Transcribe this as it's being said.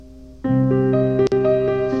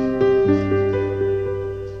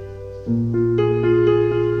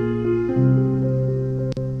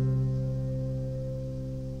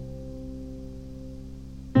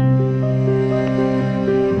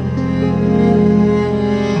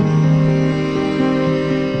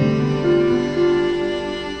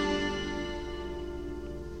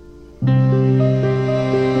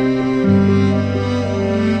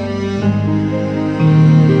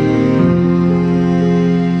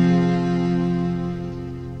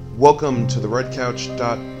Welcome to the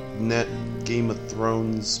redcouch.net Game of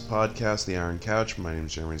Thrones podcast, The Iron Couch. My name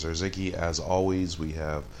is Jeremy Zarzicki. As always, we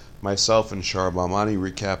have myself and Shar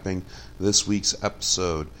recapping this week's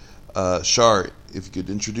episode. Shar, if you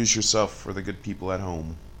could introduce yourself for the good people at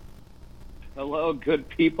home. Hello, good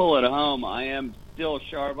people at home. I am still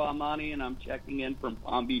Shar and I'm checking in from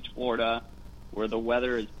Palm Beach, Florida, where the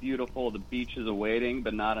weather is beautiful, the beach is awaiting,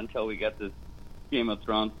 but not until we get this Game of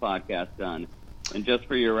Thrones podcast done. And just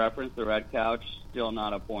for your reference, the Red Couch, still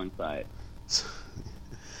not a porn site.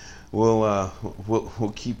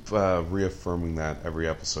 We'll keep reaffirming that every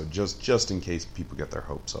episode, just in case people get their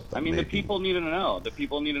hopes up. The people need to know. The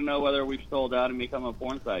people need to know whether we've sold out and become a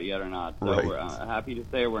porn site yet or not. So right. We're happy to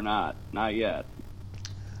say we're not yet.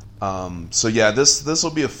 This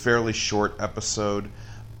will be a fairly short episode.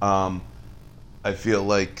 I feel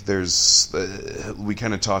like we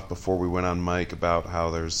kind of talked before we went on mic about how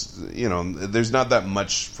there's not that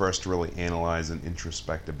much for us to really analyze and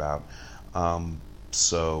introspect about.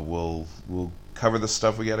 So we'll cover the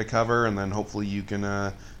stuff we got to cover, and then hopefully you can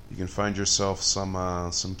find yourself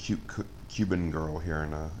some cute Cuban girl here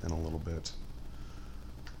in a little bit.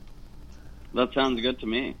 That sounds good to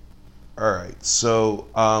me. All right, so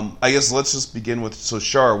I guess let's just begin with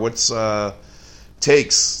Shar. What's hot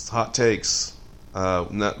takes?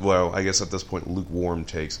 I guess at this point lukewarm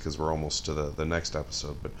takes because we're almost to the next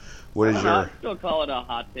episode. But what is your? I'd still call it a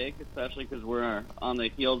hot take, especially because we're on the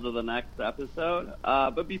heels of the next episode.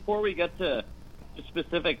 But before we get to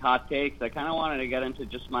specific hot takes, I kind of wanted to get into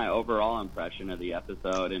just my overall impression of the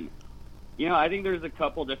episode. And I think there's a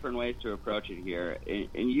couple different ways to approach it here.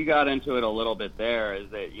 And you got into it a little bit there. Is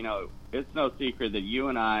that it's no secret that you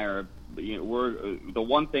and I are. We're the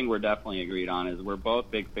one thing we're definitely agreed on is we're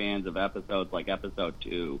both big fans of episodes like episode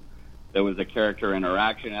 2. There was a character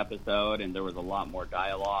interaction episode, and there was a lot more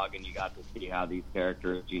dialogue, and you got to see how these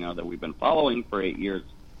characters, that we've been following for 8 years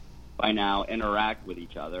by now, interact with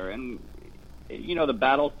each other. And the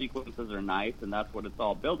battle sequences are nice, and that's what it's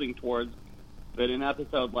all building towards. But in an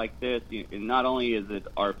episode like this, not only is it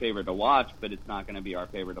our favorite to watch, but it's not going to be our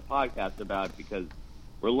favorite to podcast about because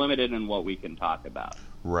we're limited in what we can talk about.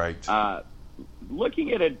 Right.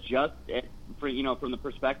 Looking at it from the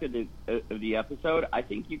perspective of the episode, I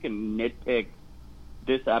think you can nitpick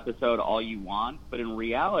this episode all you want, but in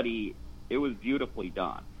reality, it was beautifully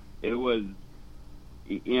done. It was,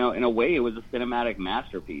 in a way, it was a cinematic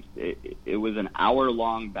masterpiece. It was an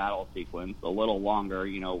hour-long battle sequence, a little longer,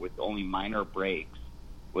 with only minor breaks,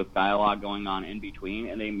 with dialogue going on in between,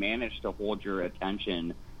 and they managed to hold your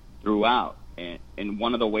attention throughout. And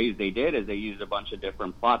one of the ways they did is they used a bunch of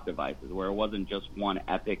different plot devices where it wasn't just one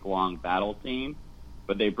epic long battle scene,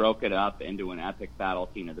 but they broke it up into an epic battle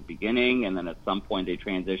scene at the beginning, and then at some point they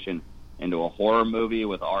transitioned into a horror movie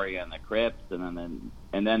with Arya and the Crypts, and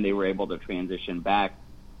then they were able to transition back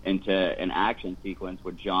into an action sequence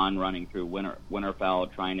with Jon running through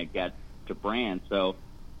Winterfell trying to get to Bran. So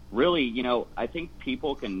really, I think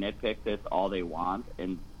people can nitpick this all they want,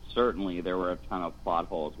 and certainly there were a ton of plot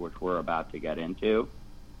holes, which we're about to get into.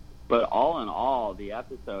 But all in all, the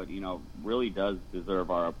episode, really does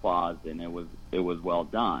deserve our applause, and it was well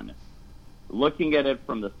done. Looking at it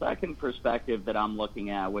from the second perspective that I'm looking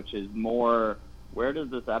at, which is more, where does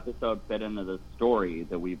this episode fit into the story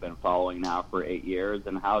that we've been following now for 8 years,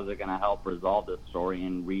 and how is it going to help resolve this story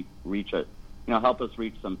and help us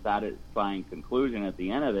reach some satisfying conclusion at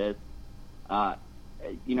the end of this?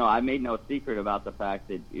 I made no secret about the fact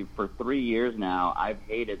that for 3 years now, I've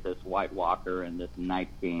hated this White Walker and this Night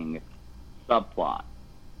King subplot.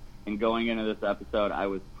 And going into this episode, I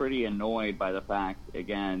was pretty annoyed by the fact,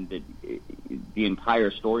 again, that the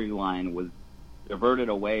entire storyline was diverted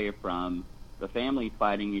away from the families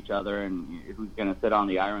fighting each other and who's going to sit on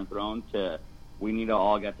the Iron Throne to we need to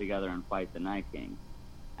all get together and fight the Night King.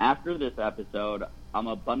 After this episode, I'm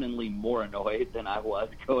abundantly more annoyed than I was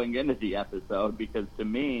going into the episode because to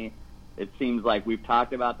me, it seems like we've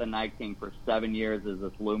talked about the Night King for 7 years as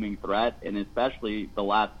this looming threat, and especially the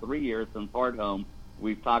last 3 years since Hardhome,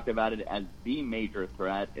 we've talked about it as the major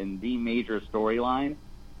threat and the major storyline,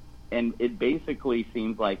 and it basically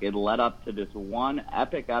seems like it led up to this one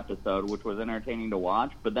epic episode, which was entertaining to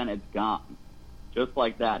watch, but then it's gone. Just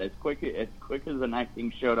like that. As quick as the Night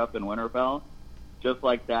King showed up in Winterfell, just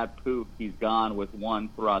like that, poof, he's gone with one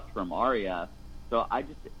thrust from Arya. So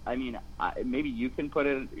maybe you can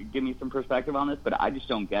give me some perspective on this, but I just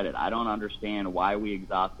don't get it. I don't understand why we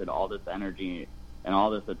exhausted all this energy and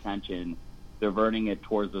all this attention diverting it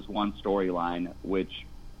towards this one storyline, which,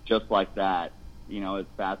 just like that, as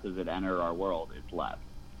fast as it entered our world, it's left.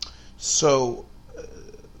 So,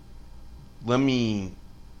 let me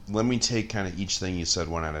let me take kind of each thing you said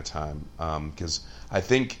one at a time, because I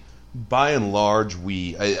think by and large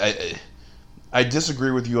I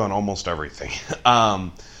disagree with you on almost everything.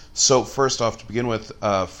 So first off, to begin with,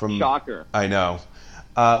 from shocker, I know.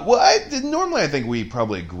 Normally I think we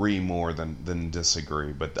probably agree more than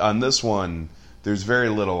disagree, but on this one, there's very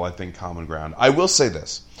little, I think, common ground. I will say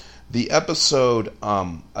this: the episode,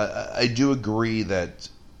 I do agree that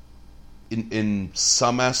in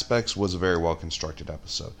some aspects was a very well constructed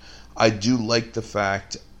episode. I do like the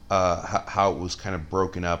fact how it was kind of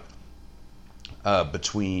broken up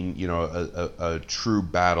between a true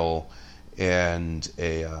battle and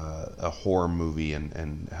a horror movie,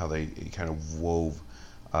 and how they kind of wove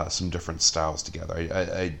some different styles together.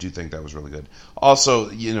 I do think that was really good. Also,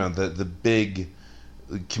 the big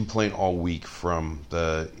complaint all week from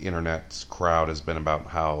the internet crowd has been about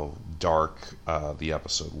how dark the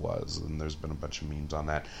episode was, and there's been a bunch of memes on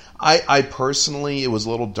that. I personally, it was a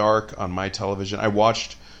little dark on my television. I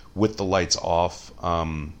watched with the lights off,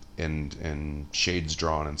 and shades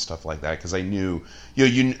drawn and stuff like that, because I knew,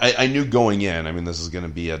 I knew going in, I mean, this is going to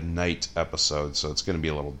be a night episode, so it's going to be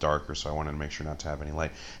a little darker, so I wanted to make sure not to have any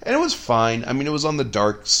light. And it was fine. I mean, it was on the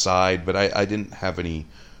dark side, but I didn't have any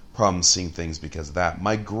problem seeing things because of that.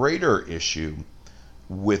 My greater issue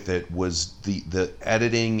with it was the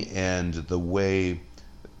editing and the way,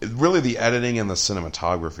 really the editing and the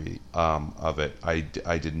cinematography of it.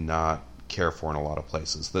 I did not care for in a lot of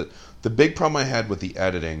places. The big problem I had with the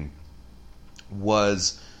editing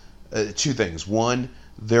was two things. One,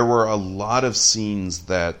 there were a lot of scenes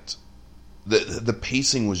that the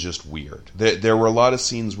pacing was just weird. There were a lot of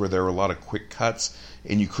scenes where there were a lot of quick cuts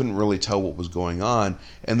and you couldn't really tell what was going on.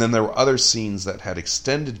 And then there were other scenes that had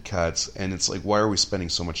extended cuts, and it's like, why are we spending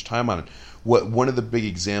so much time on it? One of the big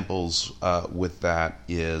examples with that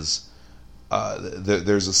is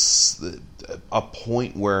there's a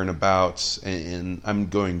point where and I'm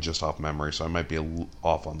going just off memory, so I might be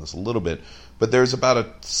off on this a little bit, but there's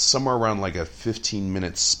about somewhere around like a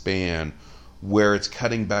 15-minute span where it's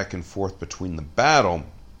cutting back and forth between the battle,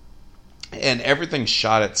 and everything's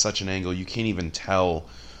shot at such an angle you can't even tell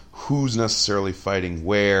who's necessarily fighting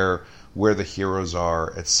where the heroes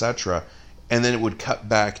are, etc. And then it would cut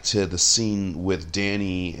back to the scene with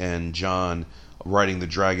Danny and John riding the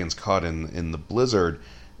dragons caught in the blizzard,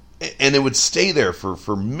 and it would stay there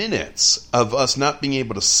for minutes of us not being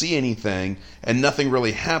able to see anything and nothing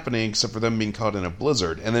really happening except for them being caught in a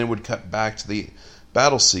blizzard. And then it would cut back to the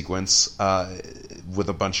battle sequence with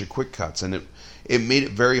a bunch of quick cuts, and it made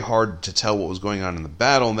it very hard to tell what was going on in the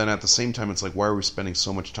battle. And then at the same time, it's like, why are we spending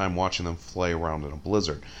so much time watching them flay around in a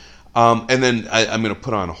blizzard? And then I'm going to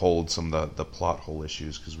put on hold some of the plot hole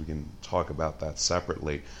issues, because we can talk about that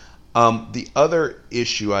separately. The other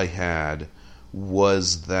issue I had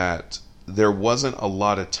was that there wasn't a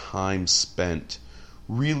lot of time spent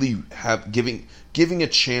really giving a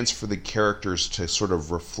chance for the characters to sort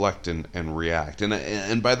of reflect and react.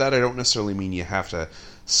 And by that I don't necessarily mean you have to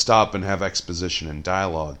stop and have exposition and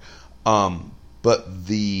dialogue. But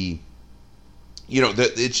it's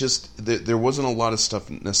just there wasn't a lot of stuff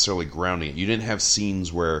necessarily grounding it. You didn't have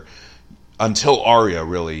scenes where, until Arya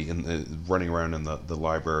really running around in the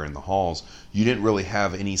library and the halls, you didn't really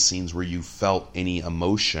have any scenes where you felt any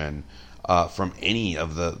emotion from any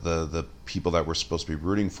of the people that we're supposed to be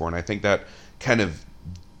rooting for. And I think that kind of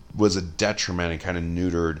was a detriment and kind of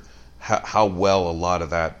neutered how well a lot of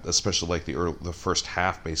that, especially like the first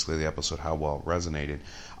half basically of the episode, how well it resonated.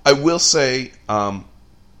 I will say,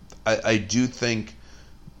 I do think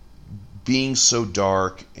being so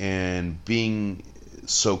dark and being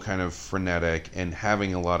so kind of frenetic and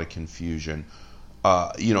having a lot of confusion,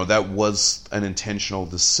 that was an intentional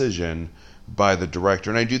decision by the director.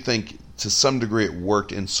 And I do think to some degree it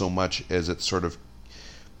worked in so much as it sort of,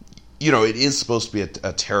 it is supposed to be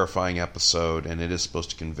a terrifying episode, and it is supposed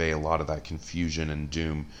to convey a lot of that confusion and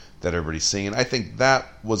doom that everybody's seeing. And I think that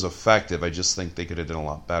was effective. I just think they could have done a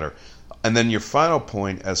lot better. And then your final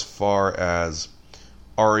point, as far as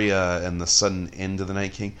Arya and the sudden end of the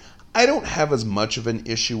Night King, I don't have as much of an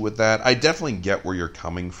issue with that. I definitely get where you're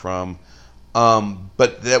coming from.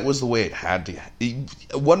 But that was the way it had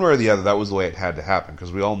to... One way or the other, that was the way it had to happen,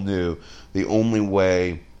 because we all knew the only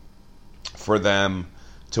way for them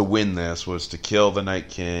to win this was to kill the Night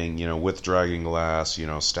King, with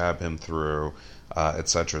Dragonglass, stab him through,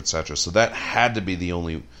 etc., etc. So that had to be the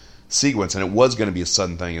only sequence, and it was going to be a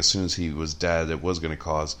sudden thing. As soon as he was dead, it was going to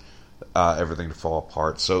cause everything to fall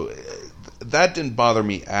apart. So that didn't bother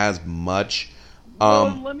me as much.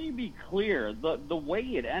 Well, let me be clear. The way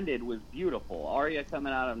it ended was beautiful. Arya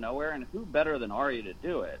coming out of nowhere, and who better than Arya to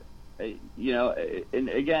do it? And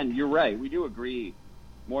again, you're right. We do agree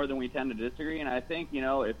more than we tend to disagree. And I think,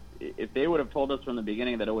 if they would have told us from the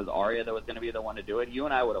beginning that it was Arya that was going to be the one to do it, you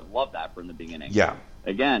and I would have loved that from the beginning. Yeah.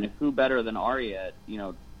 Again, who better than Arya,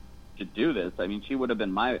 to do this? I mean, she would have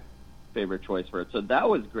been my favorite choice for it. So that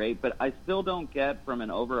was great, but I still don't get, from an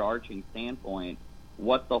overarching standpoint,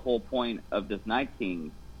 what the whole point of this Night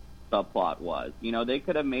King subplot was. They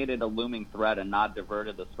could have made it a looming threat and not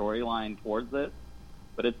diverted the storyline towards this,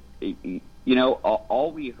 but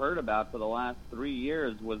all we heard about for the last 3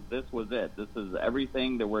 years was this was it. This is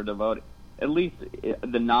everything that we're devoting, at least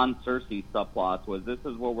the non-Cersei subplots, was this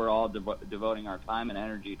is what we're all devoting our time and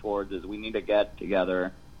energy towards, is we need to get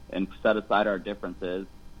together and set aside our differences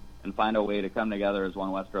and find a way to come together as one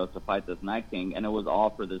Westeros to fight this Night King, and it was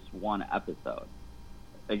all for this one episode.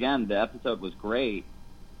 Again, the episode was great,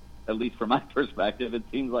 at least from my perspective. It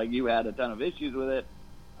seems like you had a ton of issues with it,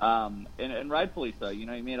 and rightfully so. You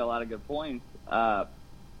made a lot of good points. But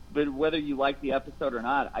whether you like the episode or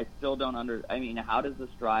not, I still don't how does this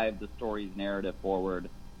drive the story's narrative forward,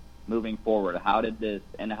 moving forward? How did this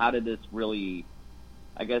really,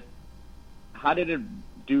 how did it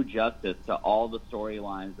do justice to all the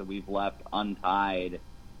storylines that we've left untied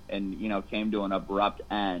and, came to an abrupt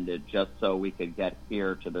end just so we could get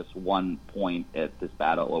here to this one point at this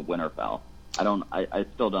Battle of Winterfell? I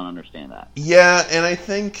still don't understand that. Yeah, and I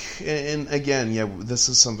think, and again, this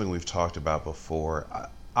is something we've talked about before.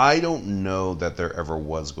 I don't know that there ever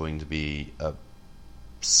was going to be a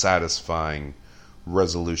satisfying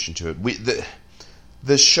resolution to it.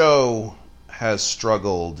 The show has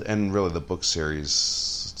struggled, and really the book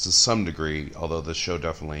series to some degree, although the show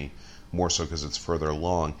definitely more so because it's further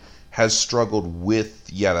along, has struggled with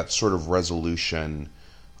that sort of resolution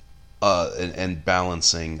and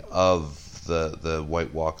balancing of the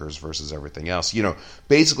White Walkers versus everything else.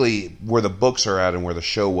 Basically where the books are at and where the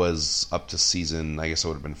show was up to season, I guess it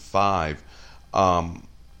would have been 5.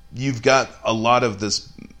 You've got a lot of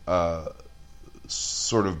this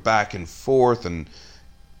sort of back and forth and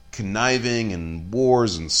conniving and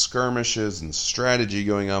wars and skirmishes and strategy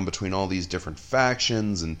going on between all these different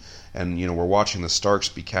factions, and we're watching the Starks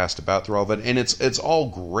be cast about through all of it, and it's all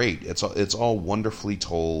great. It's all wonderfully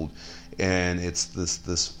told, and it's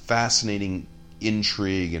this fascinating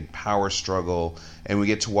intrigue and power struggle, and we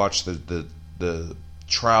get to watch the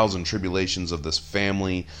trials and tribulations of this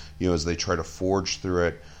family, as they try to forge through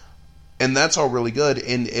it. And that's all really good.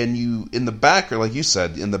 And you, in the background, like you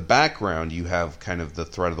said, in the background, you have kind of the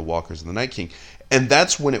threat of the Walkers and the Night King. And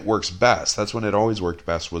that's when it works best. That's when it always worked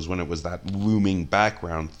best, was when it was that looming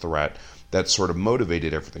background threat that sort of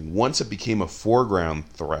motivated everything. Once it became a foreground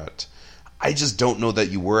threat, I just don't know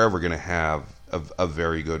that you were ever going to have a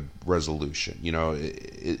very good resolution.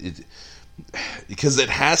 Because it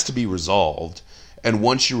has to be resolved. And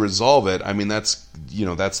once you resolve it, that's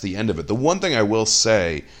the end of it. The one thing I will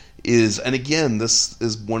say is, and again, this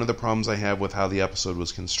is one of the problems I have with how the episode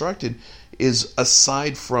was constructed, is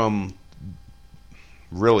aside from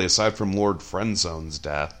Lord Friendzone's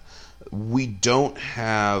death, we don't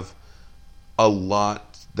have a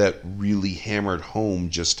lot that really hammered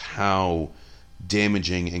home just how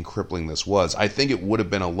damaging and crippling this was. I think it would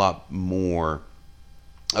have been a lot more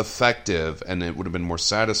effective, and it would have been more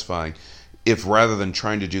satisfying if, rather than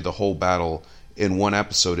trying to do the whole battle in one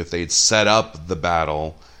episode, if they'd set up the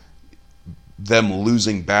battle, them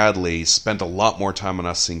losing badly, spent a lot more time on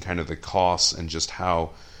us seeing kind of the costs and just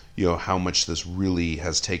how much this really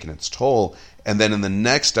has taken its toll. And then in the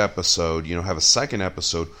next episode, have a second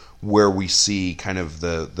episode where we see kind of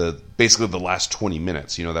the basically the last 20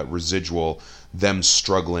 minutes, that residual, them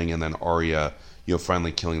struggling, and then Arya,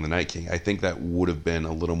 finally killing the Night King. I think that would have been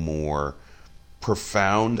a little more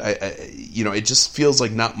profound. It just feels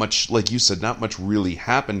like not much, like you said, not much really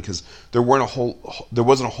happened, because there wasn't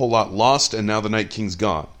a whole lot lost, and now the Night King's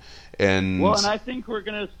gone. And I think we're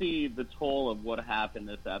going to see the toll of what happened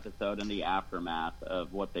this episode and the aftermath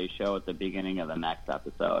of what they show at the beginning of the next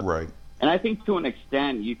episode. Right. And I think to an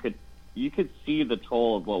extent you could see the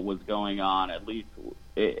toll of what was going on, at least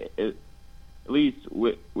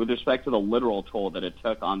with respect to the literal toll that it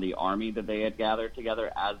took on the army that they had gathered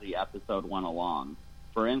together as the episode went along.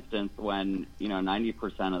 For instance, when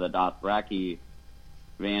 90% of the Dothraki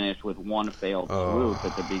vanished with one failed swoop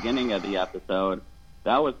at the beginning of the episode,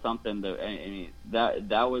 that was something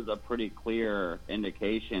that was a pretty clear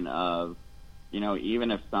indication of,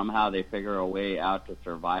 even if somehow they figure a way out to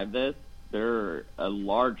survive this, a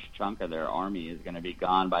large chunk of their army is going to be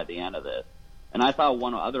gone by the end of this. And I thought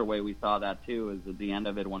one other way we saw that too is at the end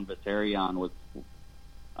of it, when Viserion was,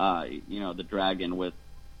 the dragon with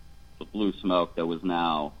the blue smoke that was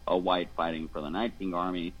now a white fighting for the Night King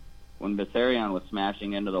army. when Viserion was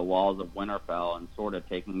smashing into the walls of Winterfell and sort of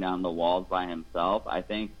taking down the walls by himself, I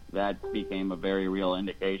think that became a very real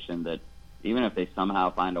indication that even if they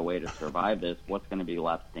somehow find a way to survive this, what's going to be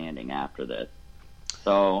left standing after this?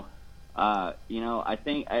 So, I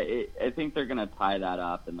think they're going to tie that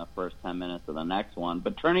up in the first 10 minutes of the next one.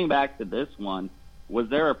 But turning back to this one, was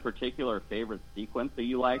there a particular favorite sequence that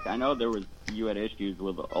you liked? I know you had issues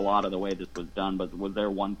with a lot of the way this was done, but was there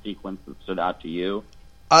one sequence that stood out to you?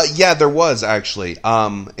 Yeah, there was actually.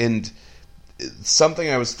 And something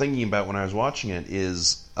I was thinking about when I was watching it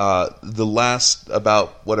is the last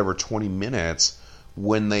about 20 minutes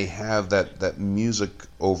when they have that music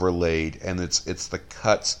overlaid, and it's the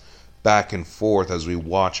cuts back and forth as we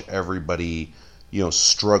watch everybody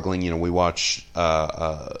struggling. We watch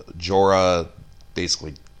Jorah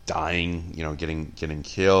basically dying, getting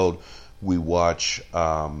killed. We watch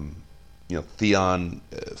Theon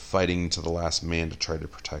fighting to the last man to try to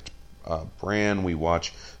protect Bran. We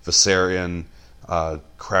watch Viserion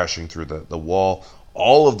crashing through the wall.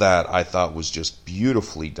 All of that I thought was just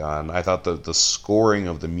beautifully done. I thought the scoring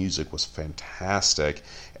of the music was fantastic,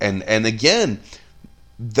 and again,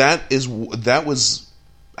 had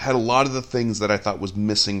a lot of the things that I thought was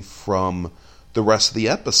missing from the rest of the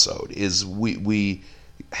episode. Is we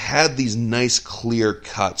had these nice clear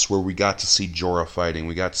cuts where we got to see Jorah fighting,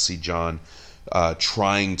 we got to see Jon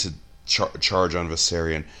trying to charge on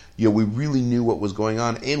Viserion. We really knew what was going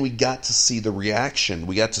on, and we got to see the reaction.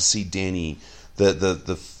 We got to see Dany,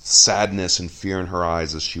 the sadness and fear in her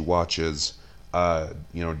eyes as she watches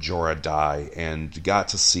Jorah die, and got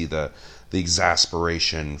to see the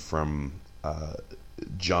exasperation from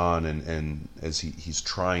Jon and as he's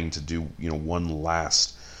trying to do one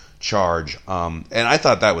last charge, and I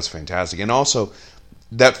thought that was fantastic. And also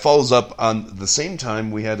that follows up on the same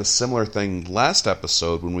time we had a similar thing last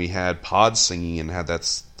episode when we had Pod singing and had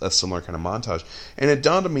a similar kind of montage. And it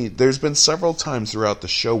dawned on me there's been several times throughout the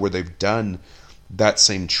show where they've done that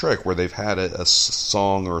same trick, where they've had a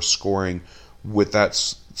song or a scoring with that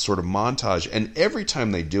sort of montage, and every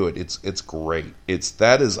time they do it, it's great.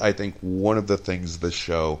 That is, I think, one of the things the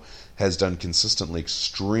show has done consistently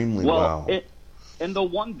extremely well. And the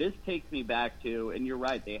one this takes me back to, and you're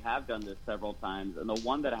right, they have done this several times, and the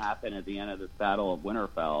one that happened at the end of this Battle of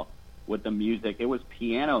Winterfell with the music, it was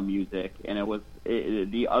piano music, and it was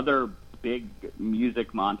the other big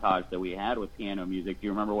music montage that we had with piano music. Do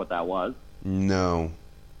you remember what that was? No.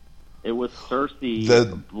 It was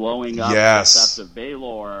Cersei blowing up the Sept of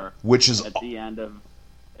Baelor, which is at the end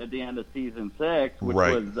of season 6, which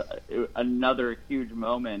right. was another huge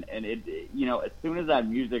moment. And it, as soon as that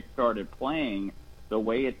music started playing, the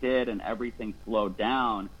way it did, and everything slowed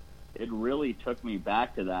down, it really took me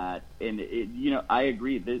back to that. And I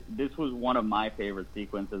agree. This was one of my favorite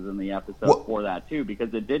sequences in the episode for that too,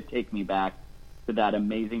 because it did take me back to that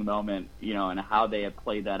amazing moment, and how they had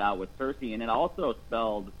played that out with Cersei, and it also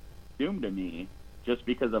spelled doom to me, just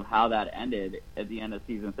because of how that ended at the end of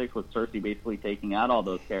season 6 with Cersei basically taking out all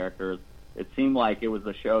those characters. It seemed like it was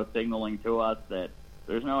the show signaling to us that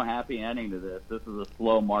there's no happy ending to this. This is a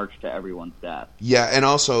slow march to everyone's death. Yeah, and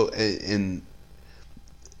also in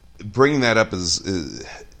bringing that up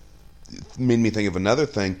made me think of another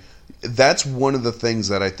thing. That's one of the things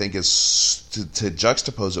that I think is to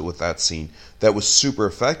juxtapose it with that scene that was super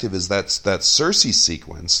effective is that Cersei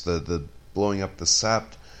sequence, the blowing up the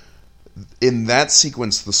Sept. In that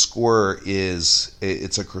sequence, the score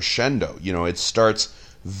it's a crescendo. It starts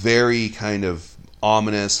very kind of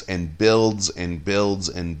ominous and builds and builds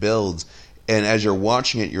and builds. And as you're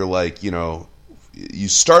watching it, you're like, you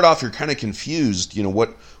start off, you're kind of confused.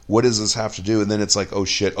 What does this have to do? And then it's like, oh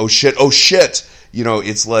shit, oh shit, oh shit.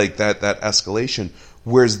 It's like that escalation.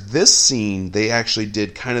 Whereas this scene, they actually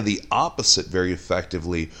did kind of the opposite very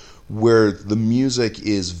effectively, where the music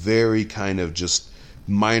is very kind of just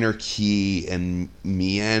minor key and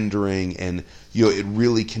meandering, and it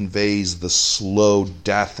really conveys the slow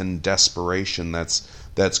death and desperation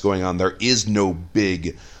that's going on. There is no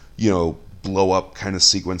big blow up kind of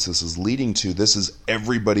sequence this is leading to. This is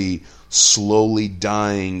everybody slowly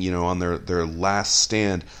dying on their last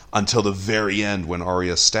stand until the very end when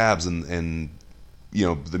Arya stabs, and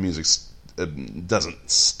the music doesn't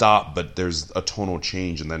stop, but there's a tonal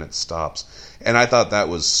change and then it stops. And I thought that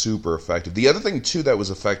was super effective. The other thing too that was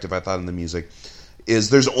effective, I thought, in the music is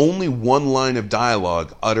there's only one line of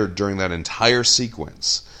dialogue uttered during that entire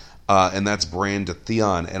sequence, and that's Bran to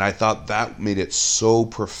Theon. And I thought that made it so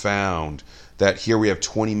profound that here we have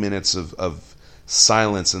 20 minutes of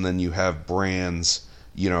silence, and then you have Bran's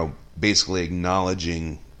basically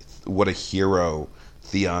acknowledging what a hero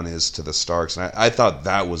Theon is to the Starks. And I thought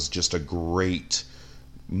that was just a great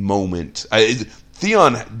moment.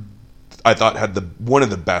 Theon, I thought, had one of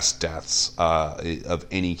the best deaths of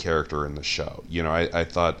any character in the show. You know, I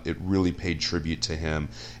thought it really paid tribute to him,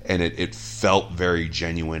 and it felt very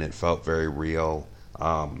genuine. It felt very real.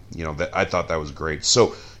 You know, I thought that was great.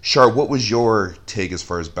 So, Shar, what was your take as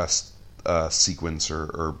far as best sequence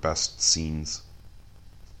or best scenes?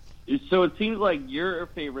 So it seems like your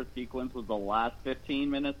favorite sequence was the last 15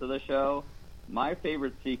 minutes of the show. My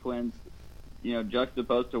favorite sequence, you know,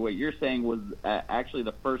 juxtaposed to what you're saying, was actually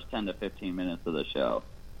the first 10 to 15 minutes of the show.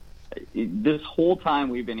 This whole time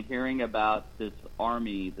we've been hearing about this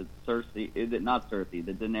army that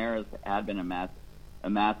that Daenerys had been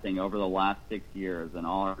amassing over the last 6 years, and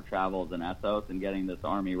all her travels in Essos and getting this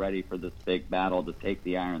army ready for this big battle to take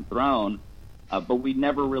the Iron Throne. But we'd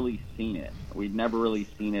never really seen it. We'd never really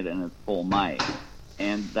seen it in its full might.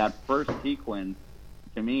 And that first sequence,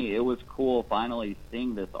 to me, it was cool finally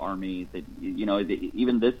seeing this army that, you know,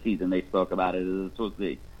 even this season they spoke about it. This was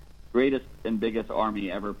the greatest and biggest army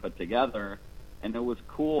ever put together. And it was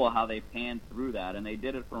cool how they panned through that. And they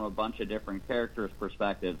did it from a bunch of different characters'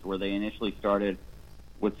 perspectives, where they initially started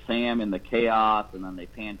with Sam in the chaos, and then they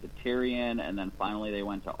panned to Tyrion, and then finally they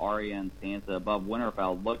went to Arya and Sansa above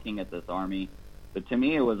Winterfell looking at this army. But to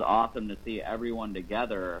me, it was awesome to see everyone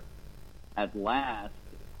together at last,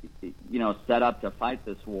 you know, set up to fight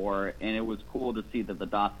this war. And it was cool to see that the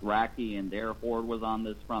Dothraki and their horde was on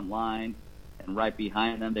this front line, and right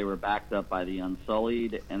behind them they were backed up by the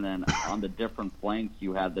Unsullied. And then on the different flanks,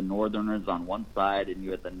 you had the Northerners on one side, and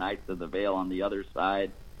you had the Knights of the Vale on the other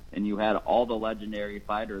side, and you had all the legendary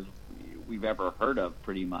fighters we've ever heard of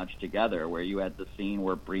pretty much together, where you had the scene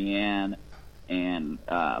where Brienne and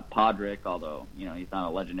Podrick, although, you know, he's not a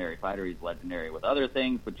legendary fighter, he's legendary with other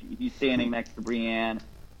things, but he's standing next to Brienne.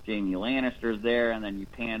 Jamie Lannister's there, and then you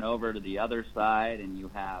pan over to the other side, and you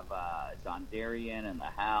have Dondarrion and the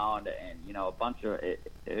Hound, and, you know, a bunch of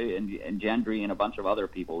and Gendry and a bunch of other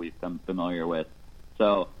people we've come familiar with.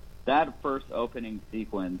 So that first opening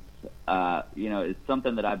sequence, you know, is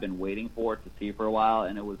something that I've been waiting to see for a while,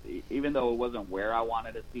 and it was, even though it wasn't where I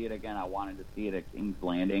wanted to see it again, I wanted to see it at King's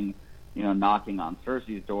Landing, you know, knocking on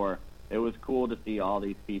Cersei's door. It was cool to see all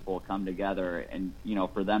these people come together, and, you know,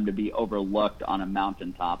 for them to be overlooked on a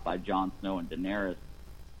mountaintop by Jon Snow and Daenerys,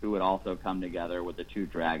 who would also come together with the two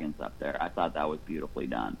dragons up there. I thought that was beautifully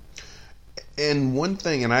done. And one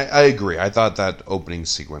thing, and I agree, I thought that opening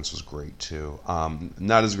sequence was great too.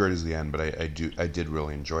 Not as great as the end, but I did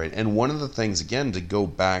really enjoy it. And one of the things, again, to go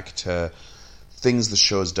back to things the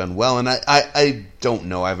show has done well, and I don't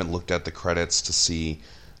know, I haven't looked at the credits to see,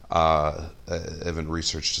 I haven't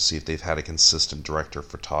researched to see if they've had a consistent director of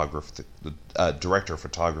photography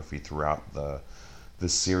throughout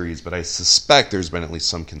this series, but I suspect there's been at least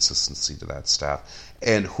some consistency to that staff.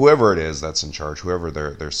 And whoever it is that's in charge, whoever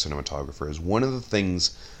their cinematographer is, one of the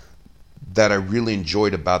things that I really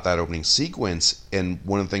enjoyed about that opening sequence, and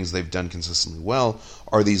one of the things they've done consistently well,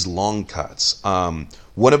 are these long cuts.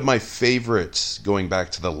 One of my favorites, going back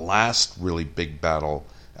to the last really big battle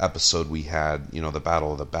episode we had, you know, the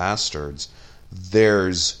Battle of the Bastards,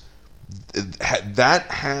 that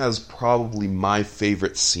has probably my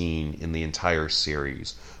favorite scene in the entire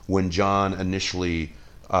series, when Jon initially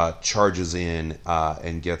charges in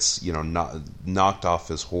and gets, you know, knocked off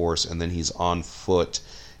his horse, and then he's on foot,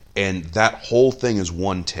 and that whole thing is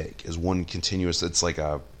one take, is one continuous. It's like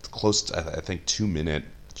a close to, I think, 2-minute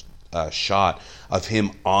shot of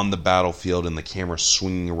him on the battlefield, and the camera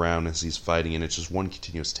swinging around as he's fighting, and it's just one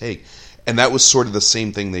continuous take. And that was sort of the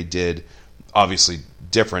same thing they did, obviously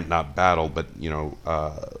different, not battle, but, you know,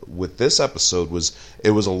 with this episode,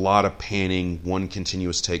 it was a lot of panning, one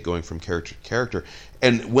continuous take going from character to character.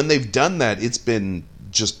 And when they've done that, it's been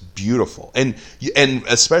just beautiful. And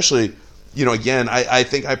especially, you know, again, I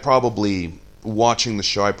think I probably, watching the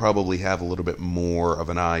show, I probably have a little bit more of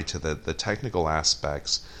an eye to the technical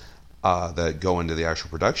aspects that go into the actual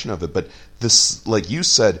production of it. But this, like you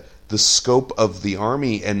said, the scope of the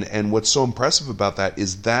army, and what's so impressive about that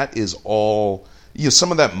is all, you know,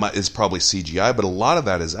 some of that is probably CGI, but a lot of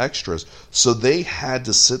that is extras. So they had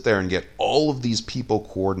to sit there and get all of these people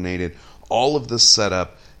coordinated, all of this set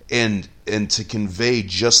up, and to convey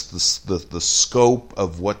just the scope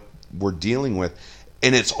of what we're dealing with.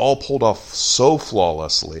 And it's all pulled off so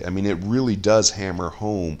flawlessly. I mean, it really does hammer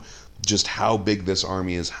home just how big this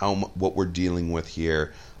army is, what we're dealing with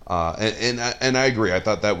here. And I agree. I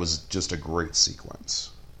thought that was just a great sequence.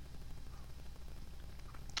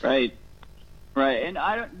 Right. And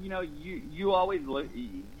I don't, you know, you always look,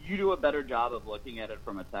 you do a better job of looking at it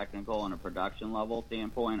from a technical and a production level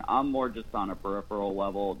standpoint. I'm more just on a peripheral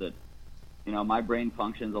level that, my brain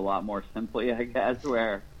functions a lot more simply, I guess,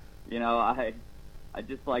 where, I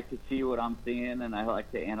just like to see what I'm seeing, and I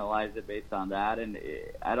like to analyze it based on that, and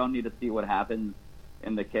I don't need to see what happens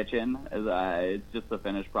in the kitchen. It's just the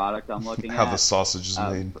finished product I'm looking at. How the sausage is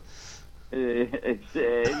made. It's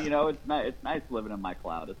nice living in my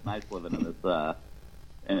cloud. It's nice living in this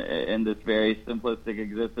very simplistic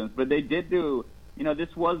existence. But they did do,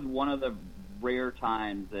 this was one of the rare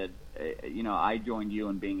times that I joined you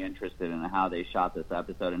in being interested in how they shot this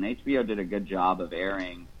episode, and HBO did a good job of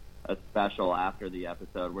airing a special after the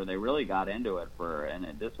episode where they really got into it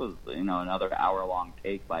this was another hour-long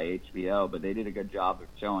take by HBO, but they did a good job of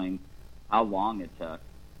showing how long it took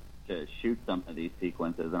to shoot some of these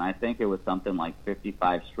sequences, and I think it was something like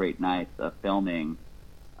 55 straight nights of filming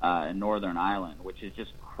in Northern Ireland, which is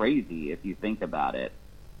just crazy if you think about it.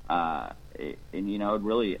 It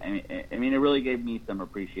really, it really gave me some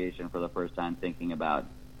appreciation for the first time thinking about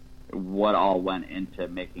what all went into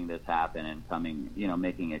making this happen and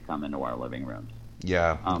making it come into our living rooms.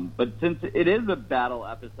 Yeah. But since it is a battle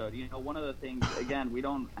episode, one of the things, again, we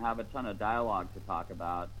don't have a ton of dialogue to talk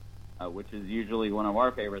about, which is usually one of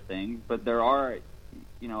our favorite things, but there are,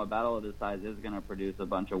 a battle of this size is going to produce a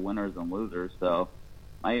bunch of winners and losers, so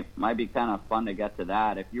might be kind of fun to get to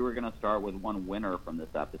that. If you were going to start with one winner from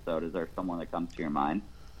this episode, is there someone that comes to your mind?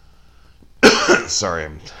 Sorry,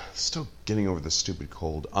 I'm still getting over this stupid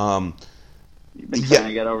cold. You've been trying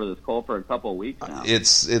to get over this cold for a couple of weeks now.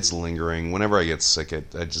 It's lingering. Whenever I get sick,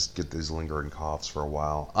 I just get these lingering coughs for a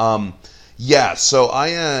while. So I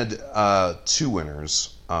had two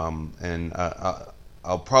winners, and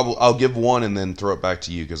I'll give one and then throw it back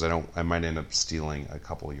to you because I might end up stealing a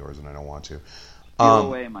couple of yours and I don't want to. Steal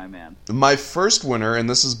away, my man. My first winner, and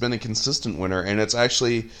this has been a consistent winner, and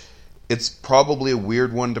it's probably a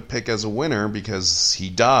weird one to pick as a winner because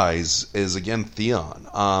he dies, is again Theon.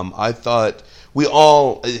 I thought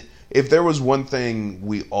if there was one thing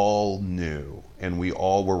we all knew and we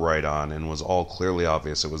all were right on and was all clearly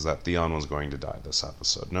obvious, it was that Theon was going to die this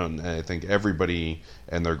episode. No, I think everybody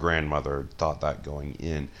and their grandmother thought that going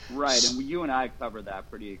in. Right, and you and I covered that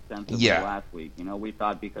pretty extensively last week. We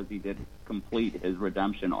thought because he did complete his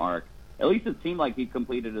redemption arc, at least it seemed like he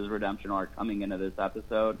completed his redemption arc coming into this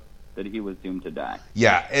episode, that he was doomed to die.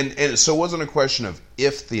 Yeah, and so it wasn't a question of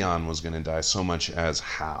if Theon was going to die so much as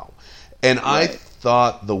how. And right. I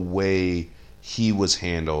thought the way he was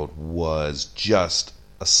handled was just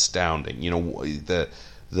astounding.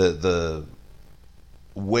 The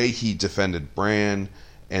way he defended Bran,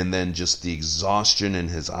 and then just the exhaustion in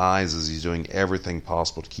his eyes as he's doing everything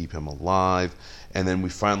possible to keep him alive. And then we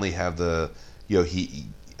finally have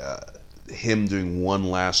him doing one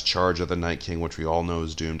last charge at the Night King, which we all know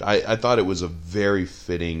is doomed. I thought it was a very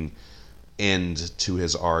fitting end to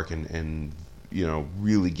his arc, and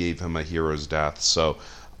really gave him a hero's death. So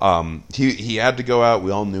he had to go out.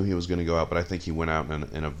 We all knew he was going to go out, but I think he went out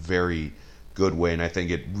in a very good way, and I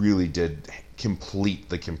think it really did complete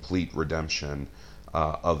redemption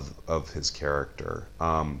of his character.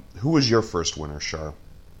 Who was your first winner, Shar?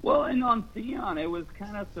 Well, and on Theon, it was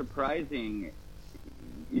kind of surprising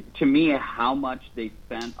to me how much they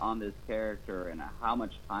spent on this character and how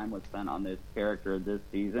much time was spent on this character this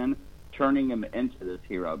season, turning him into this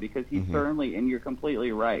hero, because he certainly, and you're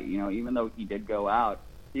completely right, even though he did go out,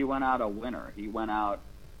 he went out a winner. He went out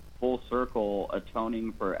full circle,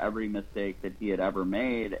 atoning for every mistake that he had ever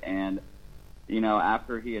made, and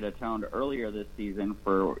after he had atoned earlier this season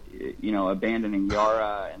for abandoning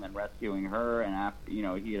Yara and then rescuing her, and after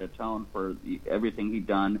he had atoned for everything he'd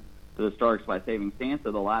done to the Starks by saving Sansa,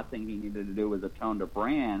 the last thing he needed to do was atone to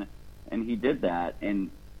Bran, and he did that, and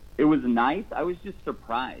it was nice. I was just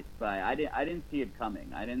surprised by I didn't see it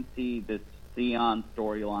coming. I didn't see this Theon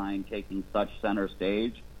storyline taking such center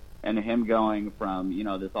stage, and him going from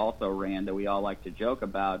this also Rand that we all like to joke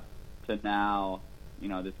about to now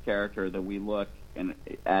this character that we look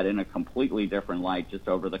at in a completely different light just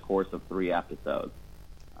over the course of 3 episodes.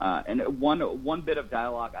 And one bit of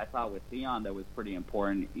dialogue I thought with Theon that was pretty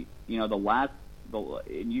important. And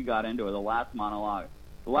you got into it. The last monologue,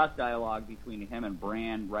 the last dialogue between him and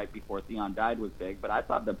Bran right before Theon died was big. But I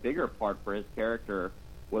thought the bigger part for his character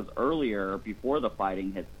was earlier, before the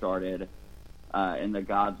fighting had started in the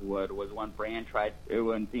Godswood, was when Theon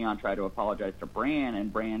tried to apologize to Bran,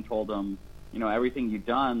 and Bran told him, everything you've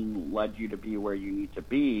done led you to be where you need to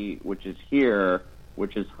be, which is here,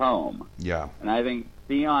 which is home. Yeah. And I think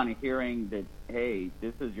Theon hearing that, hey,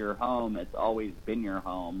 this is your home, it's always been your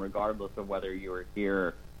home, regardless of whether you were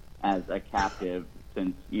here as a captive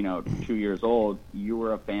since, 2 years old, you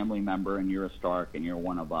were a family member and you're a Stark and you're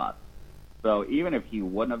one of us. So even if he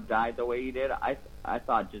wouldn't have died the way he did, I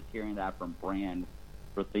thought just hearing that from Brand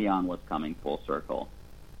for Theon was coming full circle.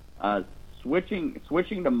 Switching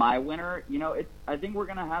to my winner, I think we're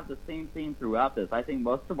going to have the same theme throughout this. I think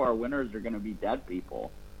most of our winners are going to be dead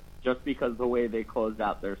people, just because of the way they closed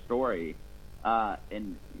out their story. The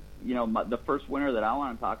first winner that I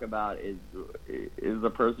want to talk about is the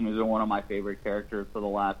person who's been one of my favorite characters for the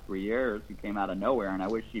last 3 years, who came out of nowhere, and I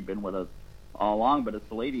wish she'd been with us all along, but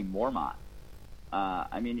it's Lady Mormont.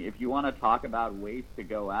 If you want to talk about ways to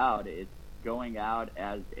go out, it's going out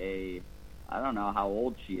as I don't know how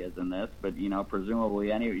old she is in this, but,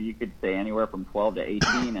 presumably you could say anywhere from 12 to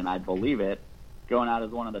 18, and I'd believe it, going out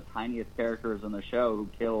as one of the tiniest characters in the show who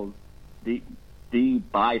kills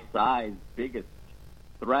by size, biggest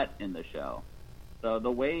threat in the show. So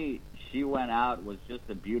the way she went out was just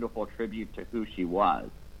a beautiful tribute to who she was.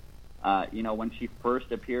 When she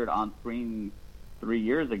first appeared on screen 3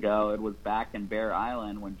 years ago, it was back in Bear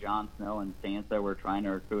Island when Jon Snow and Sansa were trying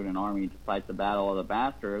to recruit an army to fight the Battle of the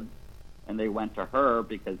Bastards, and they went to her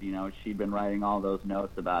because, she'd been writing all those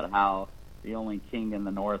notes about how the only king in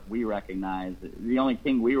the North we recognize is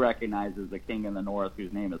the king in the North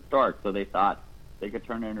whose name is Stark. So they thought they could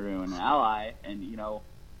turn her into an ally, and,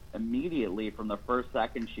 immediately from the first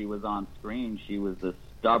second she was on screen, she was this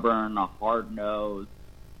stubborn, hard-nosed,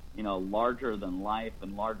 larger than life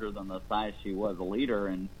and larger than the size she was a leader.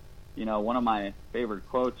 And, one of my favorite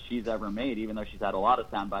quotes she's ever made, even though she's had a lot of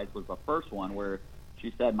sound bites, was the first one where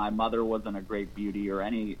she said, "My mother wasn't a great beauty or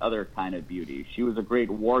any other kind of beauty. She was a great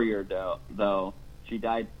warrior, though. She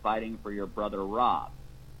died fighting for your brother Robb."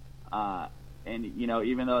 And,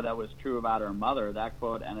 even though that was true about her mother, that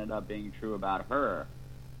quote ended up being true about her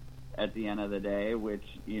at the end of the day, which,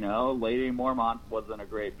 Lady Mormont wasn't a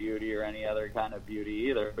great beauty or any other kind of beauty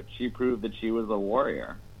either, but she proved that she was a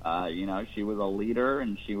warrior. She was a leader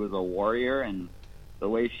and she was a warrior, and the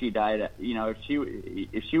way she died,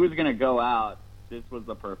 if she was going to go out, this was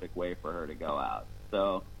the perfect way for her to go out.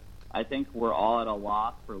 So I think we're all at a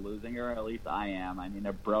loss for losing her, at least I am.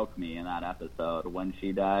 It broke me in that episode when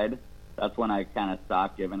she died. That's when I kind of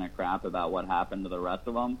stopped giving a crap about what happened to the rest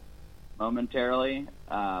of them momentarily.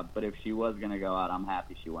 But if she was going to go out, I'm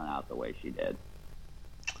happy she went out the way she did.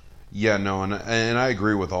 Yeah, no, and I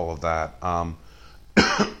agree with all of that.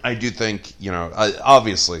 I do think,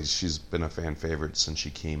 obviously she's been a fan favorite since she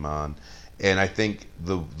came on, and I think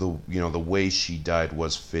the way she died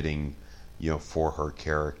was fitting, for her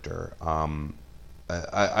character.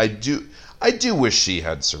 I do wish she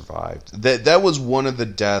had survived. That was one of the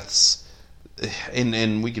deaths,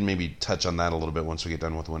 and we can maybe touch on that a little bit once we get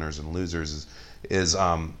done with winners and losers. Is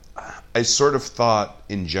I sort of thought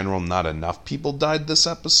in general not enough people died this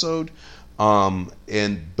episode,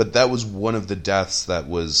 but that was one of the deaths that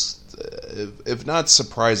was, if not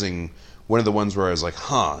surprising, one of the ones where I was like,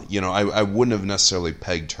 I wouldn't have necessarily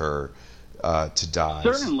pegged her to die.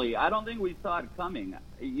 Certainly, I don't think we saw it coming.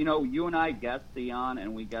 You and I guessed Theon,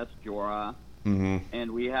 and we guessed Jorah,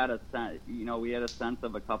 and we had a sense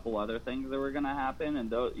of a couple other things that were going to happen, and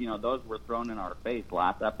those were thrown in our face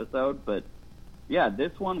last episode. But yeah,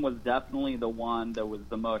 this one was definitely the one that was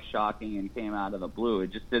the most shocking and came out of the blue.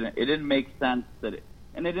 It just didn't make sense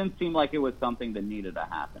and it didn't seem like it was something that needed to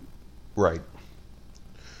happen. Right,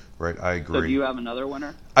 I agree. So do you have another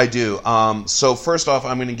winner? I do. So first off,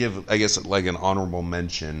 I'm going to give, I guess, like an honorable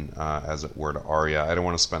mention, as it were, to Arya. I don't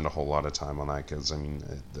want to spend a whole lot of time on that because, I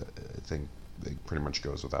think it pretty much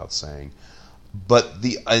goes without saying. But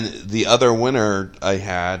the other winner I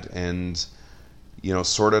had, and,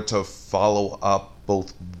 sort of to follow up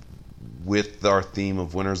both with our theme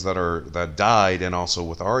of winners that died and also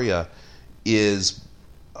with Arya, is,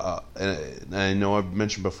 and I know I've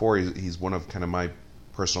mentioned before, he's one of kind of my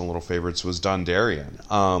personal little favorites, was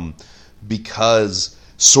Dondarrion, because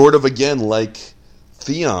sort of again like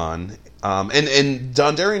Theon, and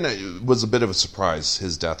Dondarrion was a bit of a surprise.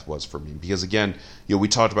 His death was for me because again, we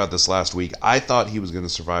talked about this last week. I thought he was going to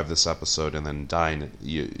survive this episode and then die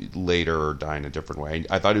later or die in a different way.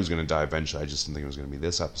 I thought he was going to die eventually. I just didn't think it was going to be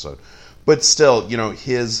this episode. But still,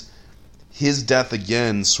 his death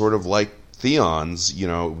again, sort of like Theon's,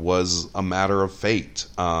 was a matter of fate,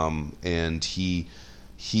 and he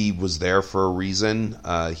was there for a reason.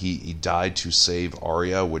 He died to save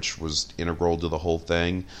Arya, which was integral to the whole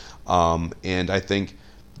thing. And I think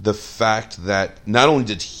the fact that not only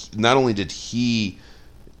did he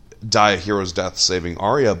die a hero's death saving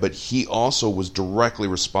Arya, but he also was directly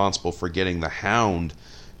responsible for getting the Hound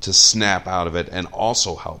to snap out of it and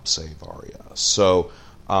also help save Arya. So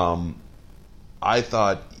I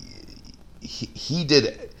thought he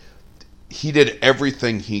did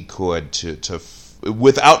everything he could to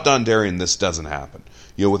without Dondarrion, this doesn't happen.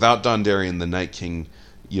 Without Dondarrion, the Night King,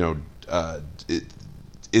 it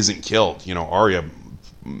isn't killed. Arya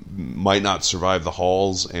might not survive the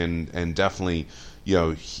halls, and definitely,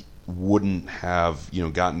 he wouldn't have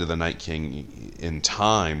gotten to the Night King in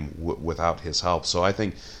time without his help. So I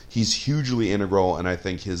think he's hugely integral, and I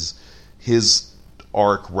think his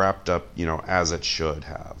arc wrapped up as it should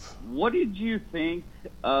have. What did you think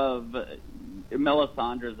of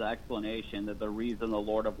Melisandre's explanation that the reason the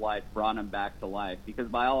Lord of Light brought him back to life? Because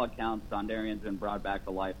by all accounts, Dondarrion's been brought back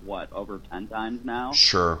to life, over 10 times now?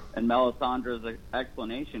 Sure. And Melisandre's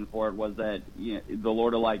explanation for it was that the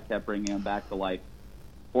Lord of Light kept bringing him back to life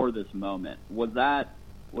for this moment. Was that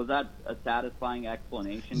a satisfying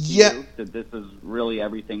explanation to you? That this is really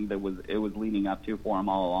everything that it was leading up to for him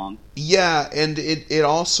all along? Yeah, and it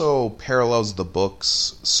also parallels the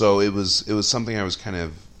books, so it was something I was kind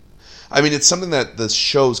of... I mean, it's something that the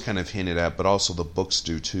show's kind of hinted at, but also the books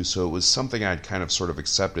do too, so it was something I'd kind of sort of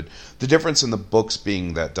accepted. The difference in the books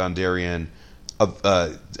being that Dondarrion,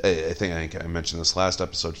 I think I mentioned this last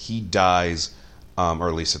episode, he dies, or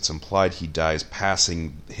at least it's implied he dies,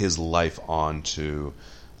 passing his life on to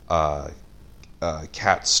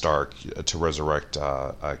Cat Stark to resurrect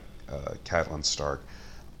Catelyn Stark.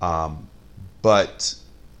 But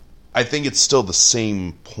I think it's still the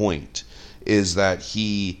same point, is that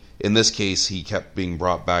he, in this case, he kept being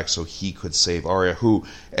brought back so he could save Arya, who,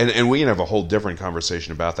 and we can have a whole different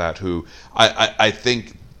conversation about that, who I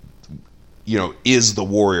think, is the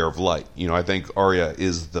warrior of light. I think Arya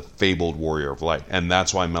is the fabled warrior of light, and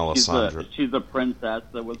that's why Melisandre... She's a princess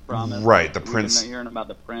that was promised. Right, the prince... We've been hearing about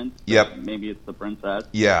the prince. Yep. Maybe it's the princess.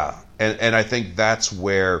 Yeah, and I think that's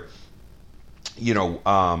where,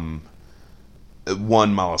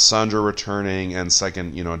 one, Melisandre returning, and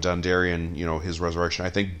second, Dondarrion, his resurrection. I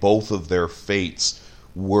think both of their fates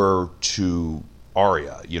were to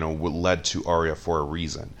Arya, led to Arya for a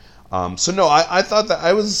reason. So no, I thought that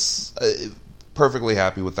I was perfectly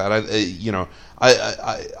happy with that.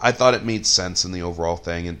 I thought it made sense in the overall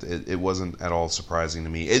thing, and it wasn't at all surprising to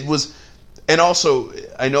me. It was, and also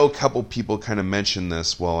I know a couple people kind of mentioned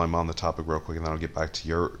this while I'm on the topic real quick, and then I'll get back to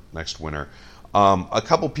your next winner. A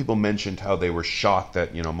couple people mentioned how they were shocked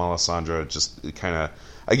that Melisandre just kind of,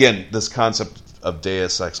 again, this concept of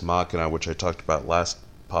Deus Ex Machina, which I talked about last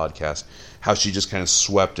podcast, how she just kind of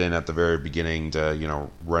swept in at the very beginning to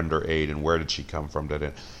render aid, and where did she come from?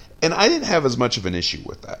 And I didn't have as much of an issue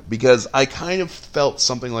with that, because I kind of felt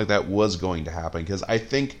something like that was going to happen, because I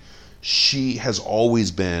think she has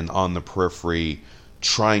always been on the periphery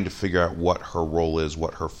trying to figure out what her role is,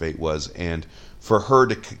 what her fate was, and for her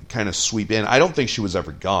to kind of sweep in, I don't think she was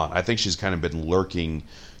ever gone. I think she's kind of been lurking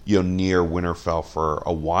near Winterfell for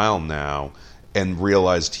a while now, and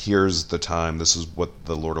realized, here's the time, this is what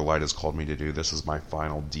the Lord of Light has called me to do, this is my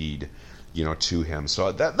final deed, to him.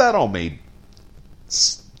 So that all made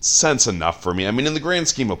sense enough for me. I mean, in the grand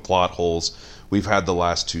scheme of plot holes we've had the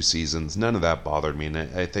last 2 seasons, none of that bothered me, and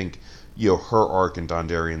I think, her arc and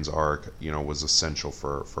Dondarrion's arc, was essential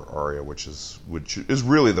for Arya, which is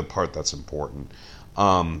really the part that's important.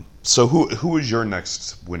 So who is your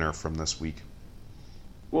next winner from this week?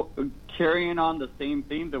 Well, carrying on the same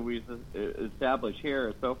theme that we've established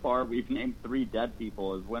here, so far we've named 3 dead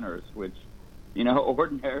people as winners, which,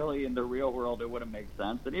 ordinarily in the real world it wouldn't make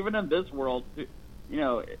sense. And even in this world, to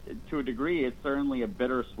a degree, it's certainly a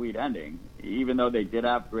bittersweet ending. Even though they did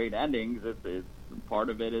have great endings, it's part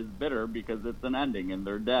of it is bitter because it's an ending and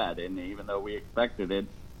they're dead. And even though we expected it,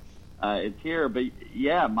 it's here. But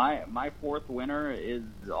yeah, my 4th winner is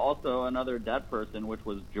also another dead person, which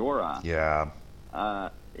was Jorah. Yeah.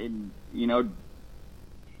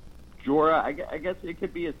 Jorah, I guess it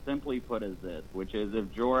could be as simply put as this, which is, if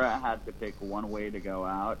Jorah had to pick one way to go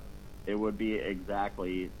out, it would be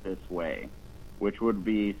exactly this way, which would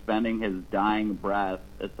be spending his dying breath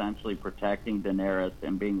essentially protecting Daenerys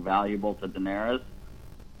and being valuable to Daenerys,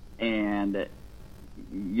 and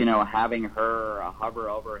having her hover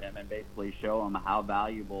over him and basically show him how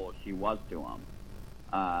valuable she was to him.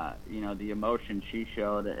 The emotion she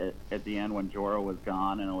showed at the end when Jorah was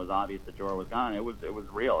gone, and it was obvious that Jorah was gone. It was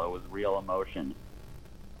real. It was real emotion.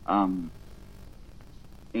 And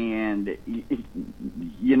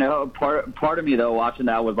part of me though watching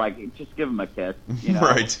that was like, just give him a kiss,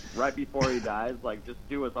 right before he dies. Like, just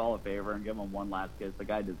do us all a favor and give him one last kiss. The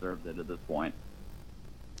guy deserves it at this point.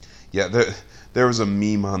 Yeah, there was a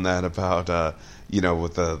meme on that about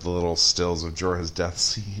with the little stills of Jorah's death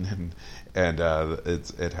scene, and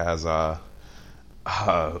it has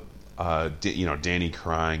Danny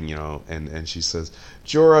crying, and she says,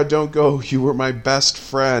 "Jorah, don't go. You were my best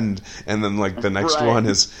friend." And then like the next Right. one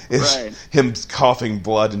is Right. him coughing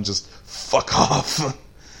blood and just fuck off.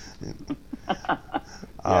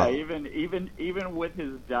 Yeah, even with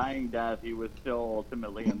his dying death, he was still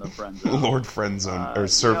ultimately in the friend zone. Lord friend zone or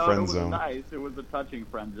Sir friend zone. It was nice. It was a touching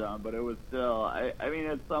friend zone, but it was still. I mean,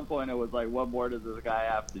 at some point, it was like, what more does this guy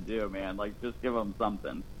have to do, man? Like, just give him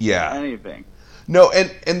something. Yeah, anything. No,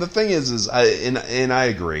 and the thing is I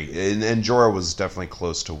agree, and Jorah was definitely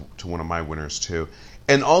close to one of my winners too,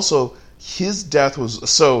 and also his death was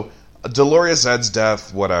so. Dolores Ed's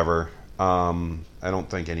death, whatever. I don't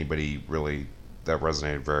think anybody really. That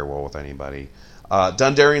resonated very well with anybody.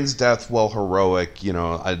 Dondarrion's death, well, heroic.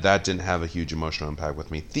 That didn't have a huge emotional impact with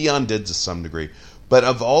me. Theon did to some degree, but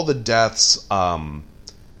of all the deaths, and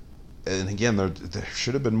again, there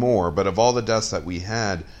should have been more. But of all the deaths that we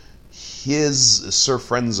had, his Sir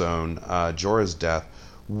Friendzone, Jorah's death,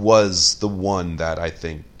 was the one that I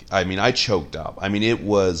think. I mean, I choked up. I mean, it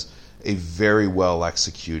was a very well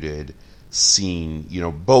executed scene.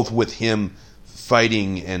 Both with him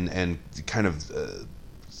fighting and kind of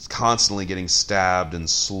constantly getting stabbed and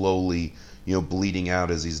slowly bleeding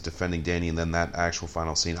out as he's defending Dany, and then that actual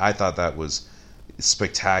final scene, I thought that was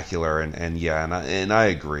spectacular, and I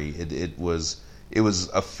agree, it was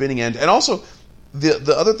a fitting end. And also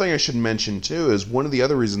the other thing I should mention too is one of the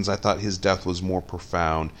other reasons I thought his death was more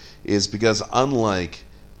profound is because unlike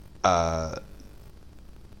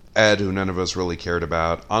Ed, who none of us really cared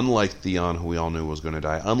about, unlike Theon, who we all knew was going to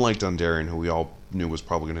die, unlike Dondarrion, who we all knew was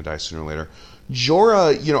probably going to die sooner or later,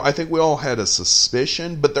 Jorah, I think we all had a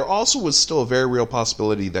suspicion, but there also was still a very real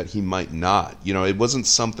possibility that he might not. It wasn't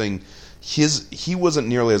something he wasn't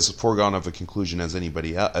nearly as foregone of a conclusion as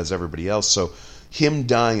everybody else. So him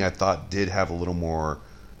dying, I thought, did have a little more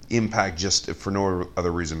impact, just for no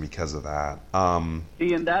other reason because of that.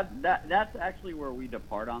 See, and that's actually where we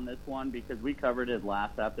depart on this one, because we covered it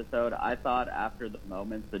last episode. I thought after the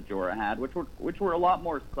moments that Jorah had, which were a lot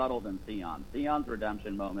more subtle than Theon's. Theon's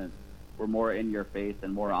redemption moments were more in your face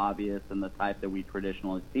and more obvious and the type that we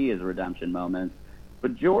traditionally see as redemption moments.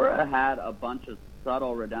 But Jorah had a bunch of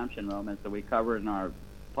subtle redemption moments that we covered in our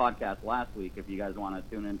podcast last week, if you guys want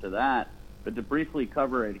to tune into that. But to briefly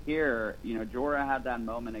cover it here, Jorah had that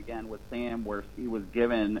moment again with Sam where he was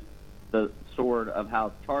given the sword of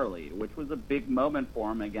House Tarly, which was a big moment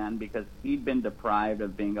for him again because he'd been deprived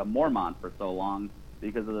of being a Mormont for so long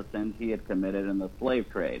because of the sins he had committed in the slave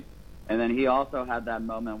trade. And then he also had that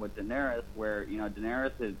moment with Daenerys where,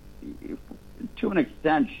 Daenerys has, to an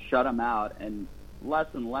extent, shut him out, and less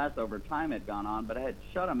over time had gone on, but it had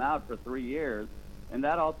shut him out for 3 years. And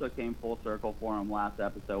that also came full circle for him last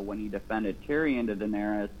episode when he defended Tyrion to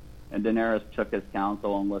Daenerys, and Daenerys took his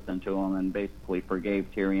counsel and listened to him and basically forgave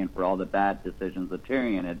Tyrion for all the bad decisions that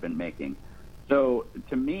Tyrion had been making. So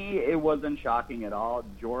to me, it wasn't shocking at all.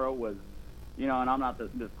 Jorah was, and I'm not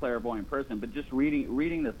this clairvoyant person, but just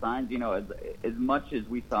reading the signs, as much as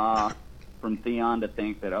we saw from Theon to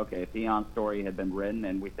think that, okay, Theon's story had been written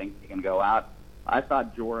and we think he can go out, I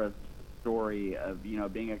thought Jorah's story of,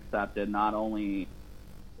 being accepted not only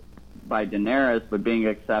by Daenerys, but being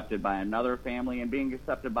accepted by another family and being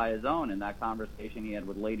accepted by his own in that conversation he had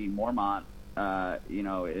with Lady Mormont,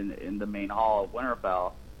 in the main hall of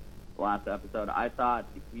Winterfell last episode. I thought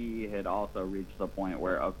he had also reached the point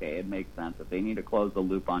where, okay, it makes sense. If they need to close the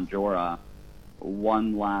loop on Jorah,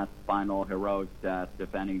 one last final heroic death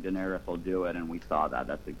defending Daenerys will do it, and we saw that.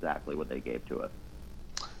 That's exactly what they gave to us.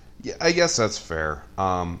 Yeah, I guess that's fair.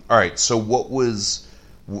 All right, so what was...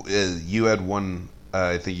 you had one...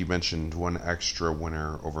 I think you mentioned one extra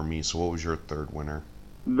winner over me, so what was your third winner?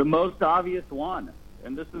 The most obvious one,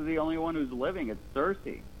 and this is the only one who's living, it's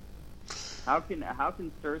Cersei. How can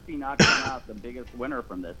Cersei not come out the biggest winner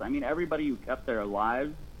from this? I mean, everybody who kept their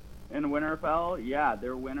lives in Winterfell, yeah,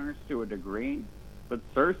 they're winners to a degree, but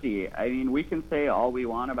Cersei, I mean, we can say all we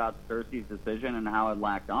want about Cersei's decision and how it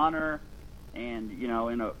lacked honor, and,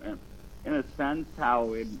 in a sense,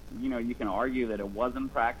 how it, you can argue that it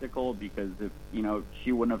wasn't practical because if,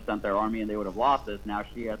 she wouldn't have sent their army and they would have lost this. Now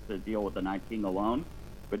she has to deal with the Night King alone.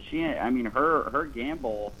 But her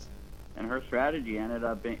gamble and her strategy ended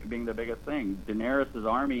up being the biggest thing. Daenerys'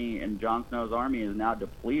 army and Jon Snow's army is now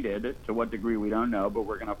depleted. To what degree, we don't know, but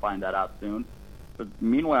we're going to find that out soon. But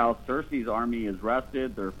meanwhile, Cersei's army is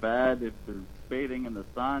rested, they're fed, they're bathing in the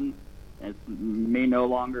sun, and it may no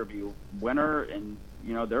longer be winter, and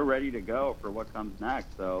they're ready to go for what comes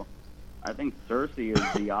next. So I think Cersei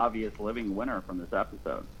is the obvious living winner from this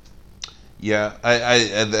episode. Yeah,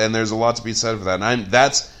 and there's a lot to be said for that.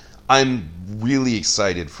 And I'm really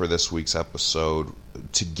excited for this week's episode.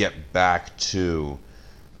 to get back to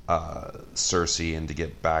Cersei and to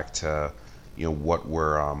get back to what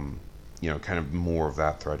we're kind of more of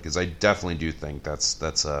that thread, because I definitely do think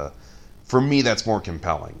that's a, for me, that's more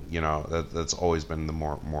compelling. That's always been the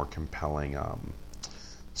more compelling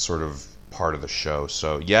sort of part of the show.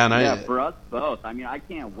 So yeah, for us both. I mean, I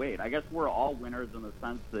can't wait. I guess we're all winners in the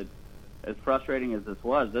sense that, as frustrating as this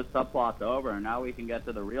subplot's over, and now we can get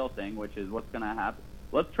to the real thing, which is what's going to happen.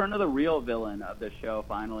 Let's turn to the real villain of the show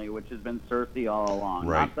finally, which has been Cersei all along.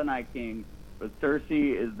 Right. Not the Night King, but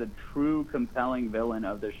Cersei is the true compelling villain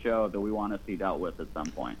of the show that we want to see dealt with at some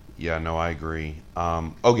point. Yeah, no, I agree.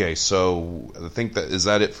 Okay, so I think is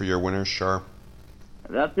that it for your winners, Shar?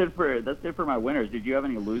 That's it for my winners. Did you have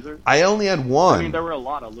any losers? I only had one. I mean, there were a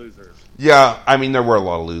lot of losers. Yeah, I mean, there were a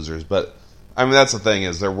lot of losers, but I mean, that's the thing,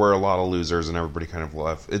 is there were a lot of losers and everybody kind of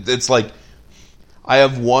left. It's like, I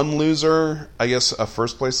have one loser, I guess a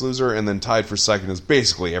first place loser, and then tied for second is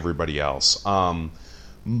basically everybody else. This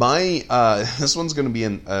one's going to be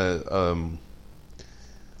a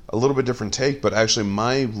little bit different take, but actually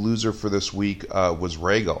my loser for this week was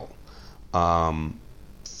Rhaegal.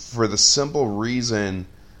 For the simple reason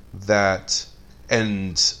that,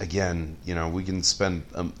 and again, we can spend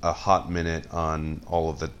a hot minute on all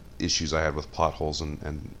of the issues I had with plot holes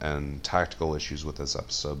and tactical issues with this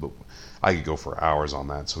episode, but I could go for hours on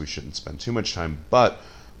that, so we shouldn't spend too much time. But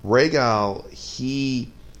Rhaegal,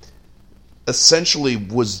 he essentially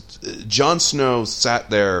was, Jon Snow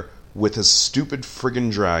sat there with his stupid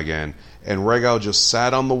friggin' dragon, and Rhaegal just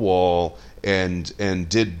sat on the wall and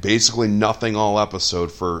did basically nothing all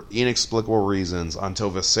episode for inexplicable reasons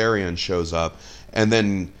until Viserion shows up, and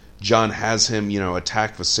then Jon has him,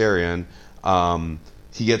 attack Viserion.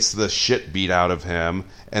 He gets the shit beat out of him,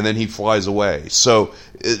 and then he flies away. So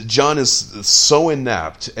Jon is so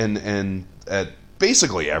inept and at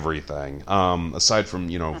basically everything, aside from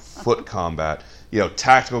foot combat,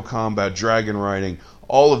 tactical combat, dragon riding,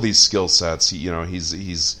 all of these skill sets.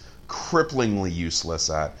 He's cripplingly useless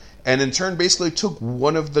at. And in turn, basically took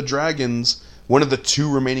one of the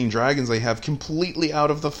two remaining dragons they have, completely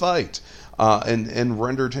out of the fight, and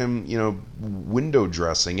rendered him, window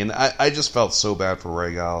dressing. And I just felt so bad for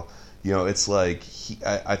Rhaegal. It's like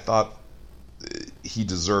I thought he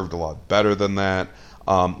deserved a lot better than that.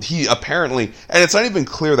 He apparently, and it's not even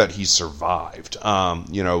clear that he survived.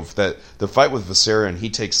 That the fight with Viserion,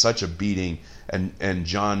 he takes such a beating, and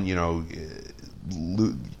Jon,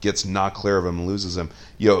 gets knocked clear of him and loses him.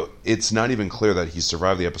 It's not even clear that he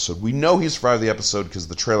survived the episode. We know he survived the episode because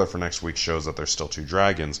the trailer for next week shows that there's still two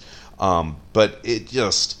dragons. But it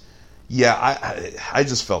just, I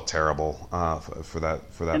just felt terrible for that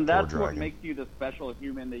poor dragon. And that's what makes you the special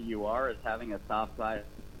human that you are, is having a soft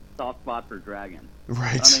spot for dragons.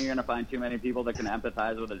 Right. I don't think you're going to find too many people that can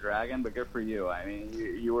empathize with a dragon, but good for you. I mean,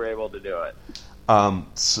 you were able to do it.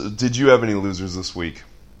 So did you have any losers this week?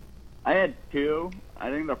 I had two. I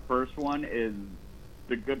think the first one is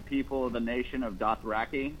the good people of the nation of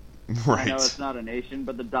Dothraki. Right. I know it's not a nation,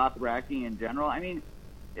 but the Dothraki in general. I mean,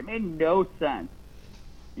 it made no sense.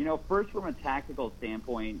 First from a tactical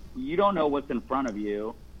standpoint, you don't know what's in front of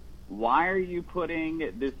you. Why are you putting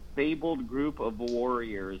this fabled group of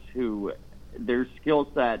warriors who their skill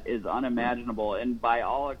set is unimaginable and by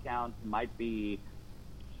all accounts might be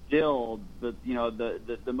still the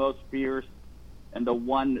most fierce and the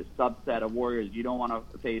one subset of warriors you don't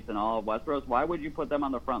want to face in all of Westeros? Why would you put them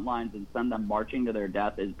on the front lines and send them marching to their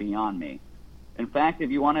death is beyond me. In fact,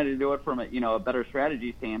 if you wanted to do it from a better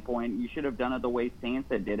strategy standpoint, you should have done it the way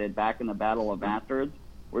Sansa did it back in the Battle of Bastards,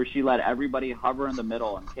 where she let everybody hover in the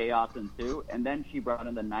middle and chaos ensue, and then she brought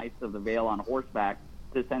in the Knights of the Vale on horseback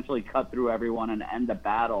to essentially cut through everyone and end the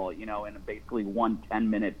battle, in basically 1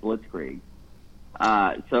 10-minute blitzkrieg.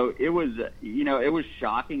 So it was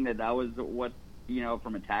shocking that was what,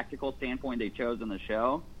 from a tactical standpoint they chose in the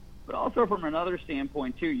show, but also from another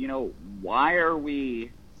standpoint too, why are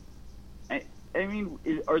we, I mean,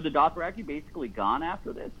 are the Dothraki basically gone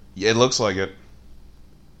after this? Yeah, it looks like it.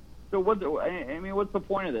 So what's the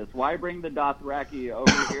point of this? Why bring the Dothraki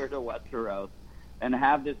over here to Westeros and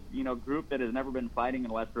have this, group that has never been fighting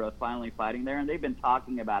in Westeros finally fighting there? And they've been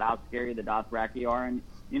talking about how scary the Dothraki are, and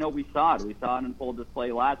we saw it. We saw it in full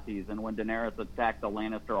display last season when Daenerys attacked the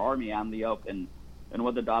Lannister army out in the open, and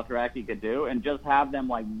what the Dothraki could do, and just have them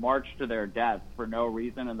march to their deaths for no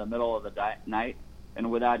reason in the middle of the night, and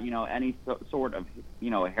without any sort of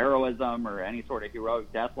heroism or any sort of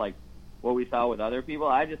heroic death like what we saw with other people.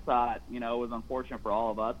 I just thought it was unfortunate for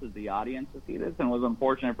all of us as the audience to see this, and it was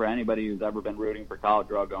unfortunate for anybody who's ever been rooting for Khal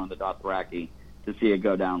Drogo and the Dothraki to see it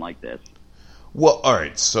go down like this. Well, all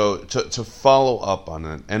right. So to follow up on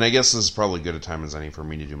it, and I guess this is probably as good a time as any for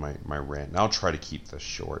me to do my rant. And I'll try to keep this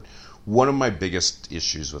short. One of my biggest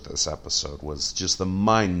issues with this episode was just the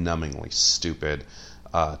mind-numbingly stupid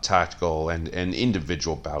tactical and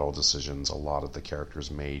individual battle decisions a lot of the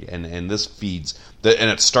characters made, and this feeds and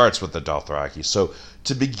it starts with the Dothraki. So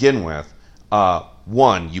to begin with.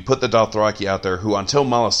 One, you put the Dothraki out there who, until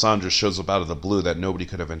Melisandre shows up out of the blue that nobody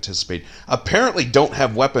could have anticipated, apparently don't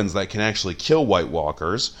have weapons that can actually kill White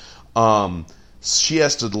Walkers. She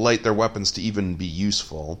has to light their weapons to even be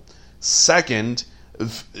useful. Second,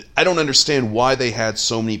 I don't understand why they had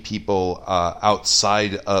so many people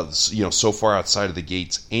outside of, so far outside of the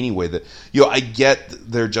gates anyway. That, I get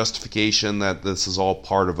their justification that this is all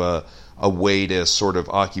part of a way to sort of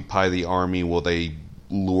occupy the army while they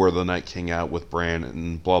lure the Night King out with Bran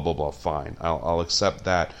and blah, blah, blah, fine. I'll accept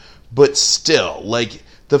that. But still, like,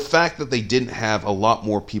 the fact that they didn't have a lot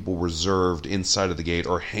more people reserved inside of the gate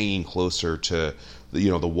or hanging closer to,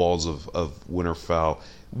 the walls of Winterfell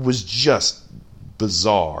was just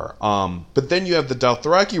bizarre. But then you have the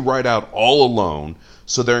Dothraki ride out all alone,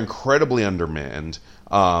 so they're incredibly undermanned.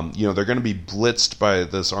 They're going to be blitzed by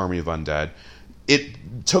this army of undead.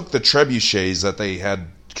 It took the trebuchets that they had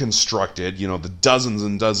constructed, the dozens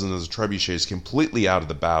and dozens of trebuchets completely out of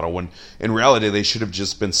the battle, when in reality they should have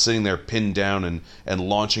just been sitting there pinned down and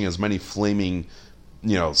launching as many flaming,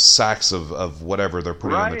 sacks of whatever they're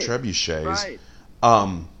putting on the trebuchets.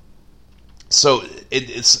 Right. So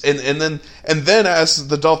it's and then as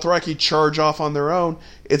the Dothraki charge off on their own,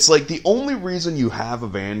 it's like the only reason you have a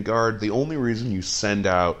vanguard, the only reason you send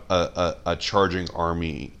out a charging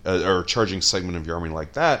army or a charging segment of your army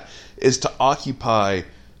like that is to occupy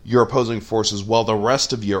your opposing forces while the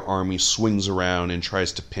rest of your army swings around and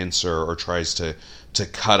tries to pincer or tries to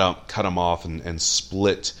cut them off and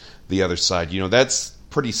split the other side. That's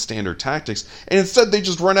pretty standard tactics. And instead they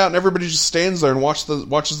just run out and everybody just stands there and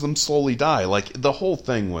watches them slowly die. Like, the whole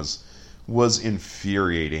thing was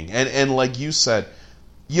infuriating. And like you said,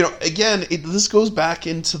 again, this goes back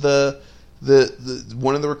into the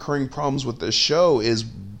one of the recurring problems with this show is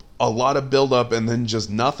a lot of build-up and then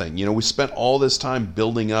just nothing. We spent all this time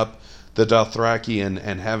building up the Dothraki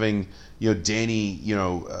and having, Dany,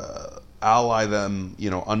 ally them,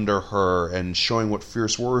 under her and showing what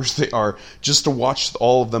fierce warriors they are, just to watch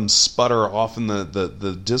all of them sputter off in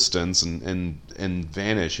the distance and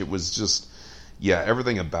vanish. It was just,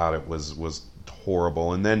 everything about it was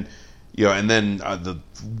horrible. And then, the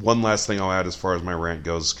one last thing I'll add as far as my rant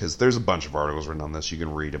goes, because there's a bunch of articles written on this, you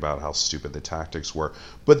can read about how stupid the tactics were.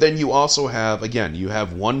 But then you also have, you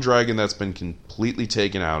have one dragon that's been completely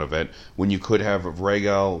taken out of it, when you could have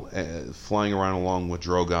Rhaegal flying around along with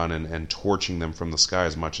Drogon and torching them from the sky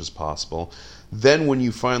as much as possible. Then when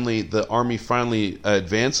the army finally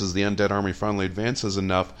advances, the undead army finally advances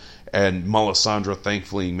enough, and Melisandre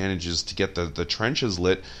thankfully manages to get the trenches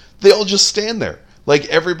lit, they all just stand there. Like,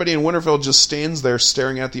 everybody in Winterfell just stands there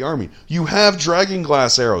staring at the army. You have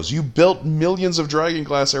dragonglass arrows. You built millions of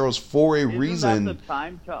dragonglass arrows for a reason. Isn't that the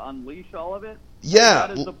time to unleash all of it? Yeah.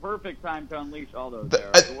 That is the perfect time to unleash all those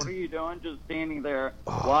arrows. So what are you doing? Just standing there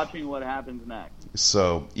watching what happens next.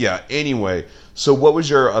 So, anyway. So what was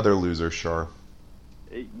your other loser, Shar?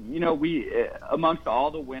 We amongst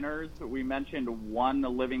all the winners, we mentioned one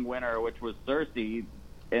living winner, which was Cersei.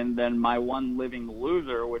 And then my one living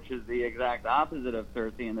loser, which is the exact opposite of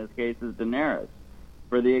Cersei in this case, is Daenerys.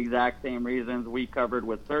 For the exact same reasons we covered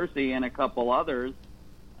with Cersei and a couple others.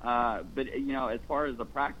 But, as far as the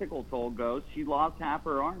practical toll goes, she lost half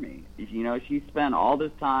her army. She spent all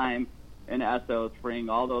this time in Essos freeing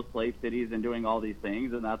all those slave cities and doing all these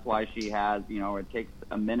things. And that's why she has, it takes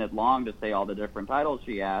a minute long to say all the different titles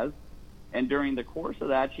she has. And during the course of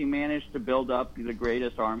that, she managed to build up the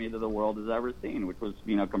greatest army that the world has ever seen, which was,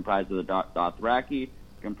 comprised of the Dothraki,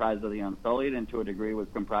 comprised of the Unsullied, and to a degree was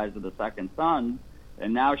comprised of the Second Sons.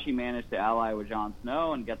 And now she managed to ally with Jon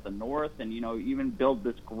Snow and get the North and, even build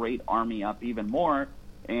this great army up even more.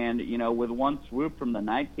 And, with one swoop from the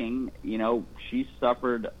Night King, she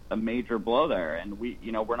suffered a major blow there. And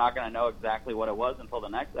we're not going to know exactly what it was until the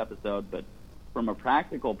next episode, but from a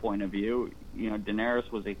practical point of view, Daenerys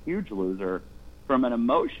was a huge loser. From an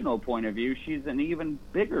emotional point of view, she's an even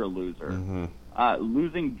bigger loser. Mm-hmm.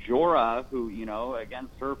 Losing Jorah, who, again,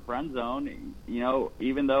 Sir Friendzone,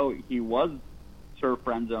 even though he was Sir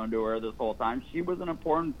Friendzone to her this whole time, she was an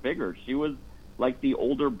important figure. She was like the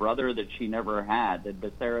older brother that she never had, that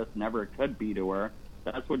Viserys never could be to her.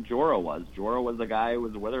 That's what Jorah was. Jorah was the guy who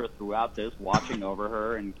was with her throughout this, watching over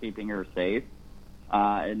her and keeping her safe.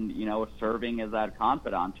 And, serving as that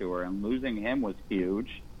confidant to her, and losing him was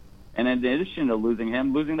huge. And in addition to losing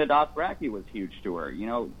him, losing the Dothraki was huge to her. You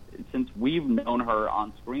know, since we've known her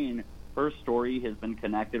on screen, her story has been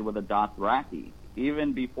connected with the Dothraki.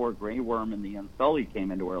 Even before Grey Worm and the Unsullied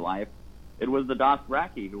came into her life, it was the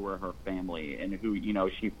Dothraki who were her family and who, you know,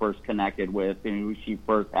 she first connected with and who she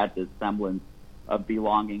first had this semblance of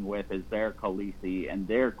belonging with as their Khaleesi and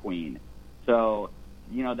their queen. So,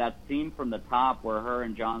 you know, that scene from the top where her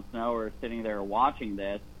and Jon Snow are sitting there watching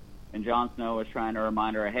this, and Jon Snow was trying to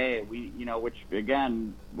remind her, hey, we, you know, which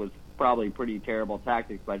again was probably pretty terrible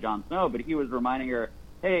tactics by Jon Snow, but he was reminding her,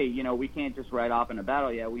 hey, you know, we can't just ride off in a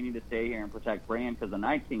battle yet. We need to stay here and protect Bran because the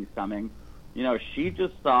Night King's coming. You know, she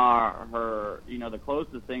just saw her, you know, the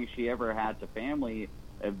closest thing she ever had to family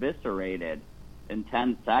eviscerated in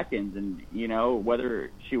 10 seconds. And, you know,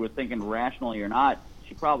 whether she was thinking rationally or not,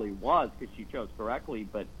 she probably was because she chose correctly,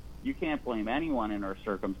 but you can't blame anyone in her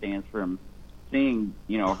circumstance from seeing,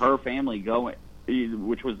 you know, her family go,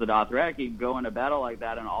 which was the Dothraki, go into battle like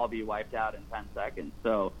that and all be wiped out in 10 seconds.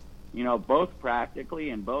 So, you know, both practically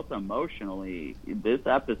and both emotionally, this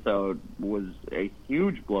episode was a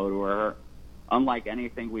huge blow to her, unlike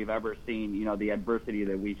anything we've ever seen, you know, the adversity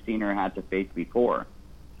that we've seen her had to face before.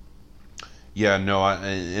 Yeah, no,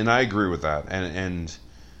 I agree with that. And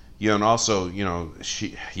you know, and also, you know,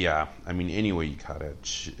 she, yeah, I mean, any way you cut it,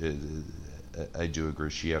 I do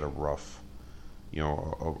agree. She had a rough, you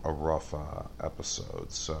know, a rough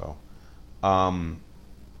episode. So, okay.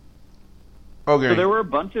 So there were a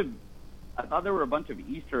bunch of, I thought there were a bunch of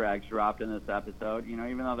Easter eggs dropped in this episode. You know,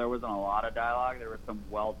 even though there wasn't a lot of dialogue, there were some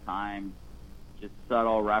well-timed, just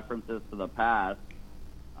subtle references to the past.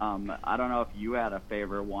 I don't know if you had a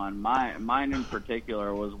favorite one. Mine in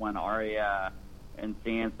particular was when Arya and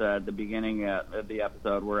Sansa at the beginning of the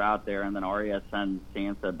episode were out there, and then Arya sends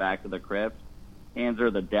Sansa back to the crypt, hands her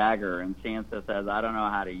the dagger, and Sansa says, I don't know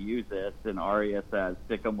how to use this, and Arya says,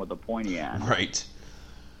 stick him with a pointy end. Right.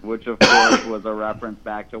 Which, of course, was a reference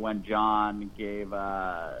back to when Jon gave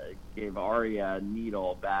Arya a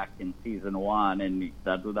needle back in season 1, and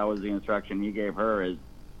that was the instruction he gave her, is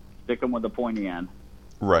stick him with the pointy end.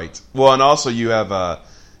 Right. Well, and also you have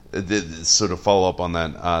sort of follow up on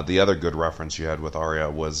that. The other good reference you had with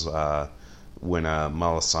Arya was when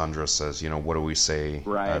Melisandre says, you know, what do we say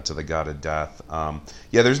to the god of death?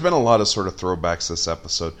 Yeah, there's been a lot of sort of throwbacks this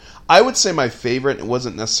episode. I would say my favorite, it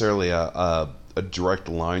wasn't necessarily a direct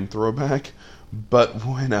line throwback, but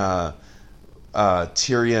when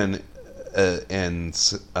Tyrion and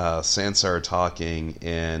Sansa are talking,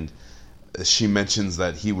 and she mentions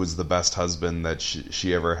that he was the best husband that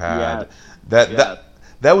she ever had. Yes.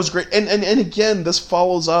 That was great. And again, this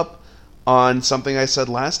follows up on something I said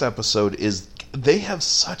last episode, is they have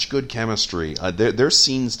such good chemistry. Their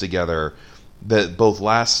scenes together, that both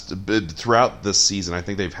throughout this season, I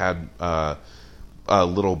think they've had a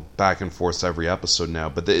little back and forth every episode now,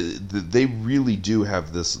 but they really do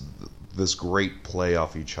have this great play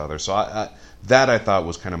off each other. So I thought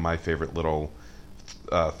was kind of my favorite little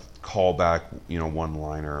callback, you know,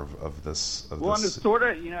 one-liner of this. Well, and it sort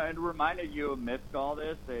of, you know, it reminded you amidst all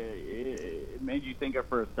this, it made you think of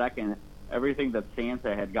for a second everything that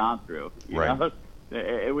Sansa had gone through, you know?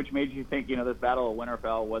 Which made you think, you know, this Battle of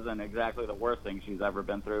Winterfell wasn't exactly the worst thing she's ever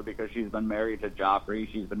been through, because she's been married to Joffrey,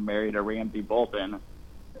 she's been married to Ramsay Bolton,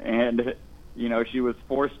 and, you know, she was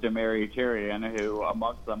forced to marry Tyrion, who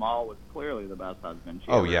amongst them all was clearly the best husband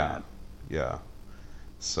she ever had. Yeah.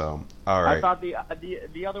 So, all right. I thought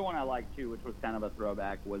the other one I liked too, which was kind of a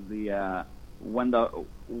throwback, was the when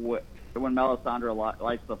Melisandre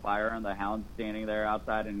lights the fire and the Hound's standing there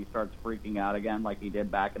outside, and he starts freaking out again like he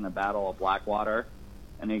did back in the Battle of Blackwater,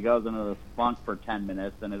 and he goes into this funk for 10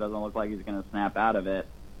 minutes, and it doesn't look like he's going to snap out of it.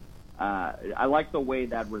 I like the way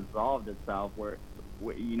that resolved itself, where,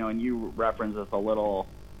 you know, and you referenced this a little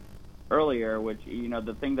earlier, which, you know,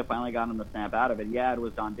 the thing that finally got him to snap out of it, yeah, it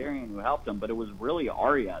was Dondarrion who helped him, but it was really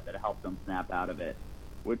Arya that helped him snap out of it,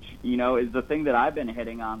 which, you know, is the thing that I've been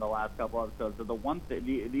hitting on the last couple episodes. So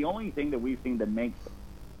the only thing that we've seen that makes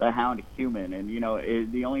the Hound human, and, you know,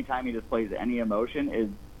 the only time he displays any emotion is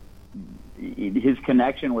his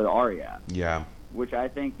connection with Arya. Yeah. Which I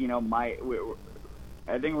think, you know, I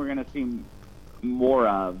think we're going to see more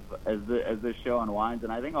of as this show unwinds,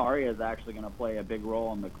 and I think Arya is actually going to play a big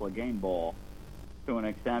role in the Clegane Bowl to an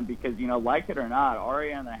extent, because, you know, like it or not,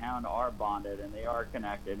 Arya and the Hound are bonded and they are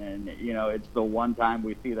connected, and, you know, it's the one time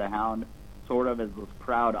we see the Hound sort of as this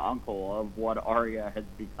proud uncle of what Arya has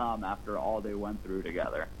become after all they went through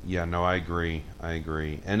together. Yeah, no, I agree,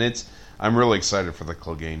 and I'm really excited for the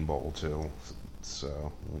Clegane Bowl too.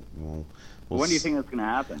 So When do you think that's going to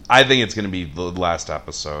happen? I think it's going to be the last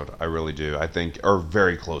episode. I really do. I think, or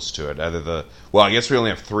very close to it. Well, I guess we only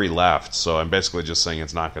have 3 left, so I'm basically just saying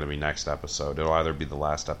it's not going to be next episode. It'll either be the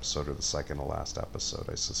last episode or the second to last episode,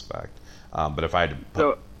 I suspect. But if I had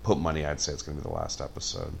to put money, I'd say it's going to be the last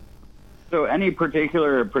episode. So any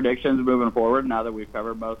particular predictions moving forward now that we've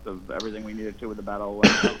covered most of everything we needed to with the Battle of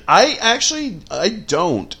Westeros? I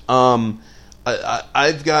don't.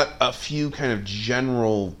 I've got a few kind of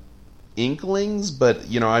general inklings, but,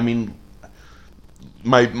 I mean,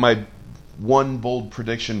 my one bold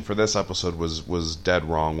prediction for this episode was dead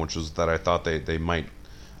wrong, which was that I thought they might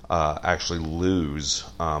actually lose,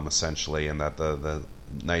 essentially, and that the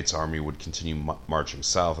Knights' army would continue marching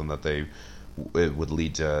south, and that it would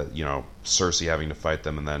lead to, Cersei having to fight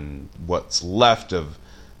them, and then what's left of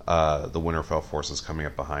the Winterfell forces coming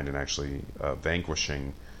up behind and actually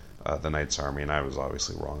vanquishing the Knights' army, and I was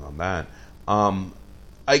obviously wrong on that.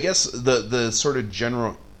 I guess the sort of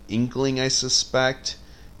general inkling, I suspect,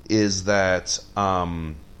 is that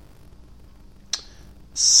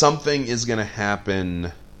something is going to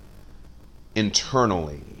happen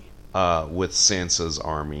internally with Sansa's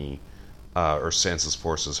army, or Sansa's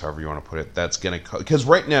forces, however you want to put it. That's going to... Because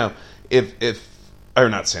right now, or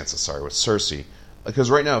not Sansa, sorry, with Cersei.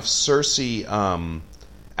 Because right now, if Cersei...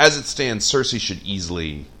 as it stands, Cersei should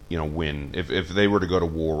easily... win. If they were to go to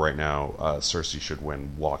war right now, Cersei should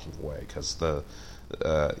win walking away, because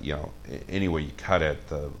any way you cut it,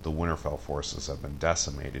 the Winterfell forces have been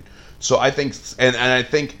decimated. So I think, and I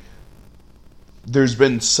think there's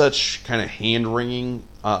been such kind of hand-wringing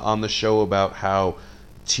on the show about how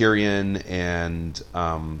Tyrion and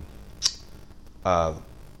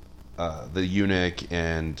the eunuch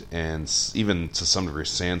and even to some degree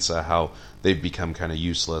Sansa, how they've become kind of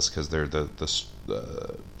useless because they're the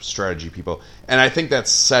strategy people, and I think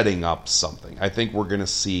that's setting up something. I think we're going to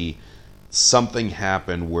see something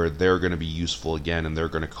happen where they're going to be useful again, and they're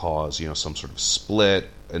going to cause some sort of split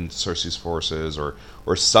in Cersei's forces, or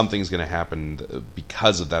something's going to happen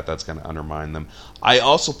because of that. That's going to undermine them. I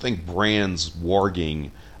also think Bran's warging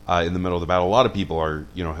in the middle of the battle. A lot of people are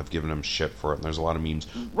have given him shit for it, and there's a lot of memes.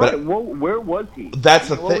 Right. Where was he? That's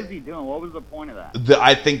the thing. What was he doing? What was the point of that?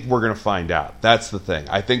 I think we're going to find out. That's the thing.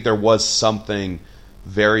 I think there was something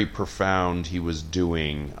very profound he was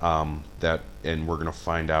doing, and we're going to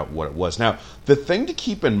find out what it was. Now, the thing to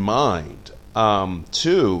keep in mind,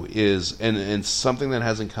 too, is, and something that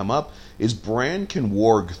hasn't come up, is Bran can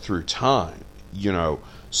warg through time,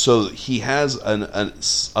 so he has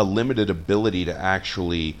a limited ability to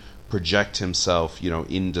actually project himself,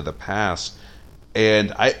 into the past,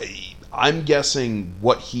 and I'm guessing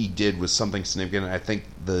what he did was something significant. I think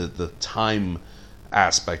the time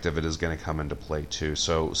aspect of it is going to come into play too.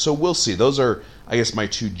 So we'll see. Those are, I guess, my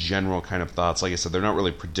 2 general kind of thoughts. Like I said, they're not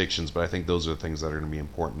really predictions, but I think those are the things that are going to be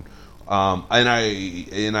important.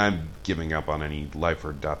 And I'm giving up on any life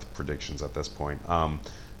or death predictions at this point.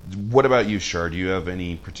 What about you, Shar? Do you have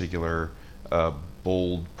any particular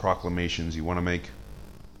bold proclamations you want to make?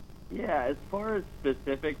 Yeah, as far as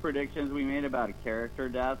specific predictions we made about character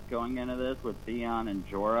deaths going into this with Theon and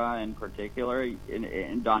Jorah in particular,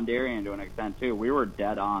 and Dondarrion to an extent too, we were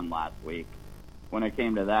dead on last week when it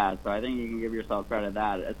came to that. So I think you can give yourself credit for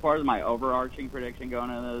that. As far as my overarching prediction going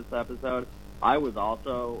into this episode, I was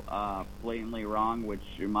also blatantly wrong, which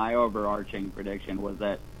my overarching prediction was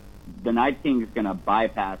that the Night King is going to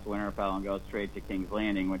bypass Winterfell and go straight to King's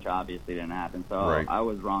Landing, which obviously didn't happen. So right. I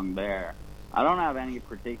was wrong there. I don't have any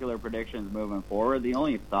particular predictions moving forward. The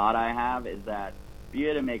only thought I have is that if you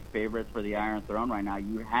had to make favorites for the Iron Throne right now,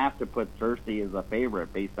 you have to put Cersei as a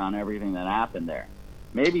favorite based on everything that happened there.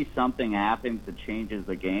 Maybe something happens that changes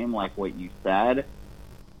the game, like what you said,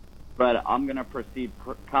 but I'm going to proceed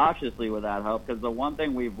cautiously with that hope, because the one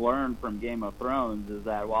thing we've learned from Game of Thrones is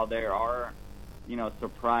that while there are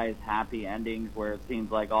surprise happy endings where it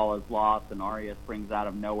seems like all is lost and Arya springs out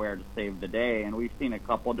of nowhere to save the day, and we've seen a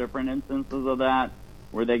couple different instances of that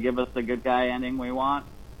where they give us the good guy ending we want.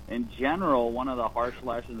 In general, one of the harsh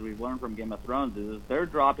lessons we've learned from Game of Thrones is they're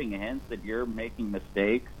dropping hints that you're making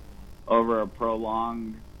mistakes over a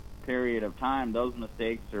prolonged period of time. Those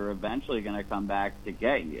mistakes are eventually going to come back to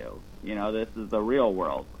get you. This is the real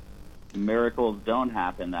world. Miracles don't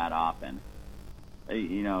happen that often.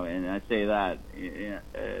 And I say that,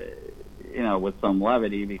 with some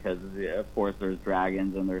levity because, of course, there's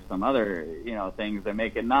dragons and there's some other, things that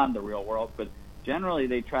make it not the real world. But generally,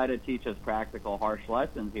 they try to teach us practical, harsh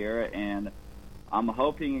lessons here. And I'm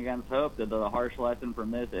hoping against hope that the harsh lesson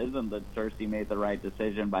from this isn't that Cersei made the right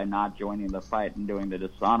decision by not joining the fight and doing the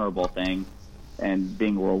dishonorable thing and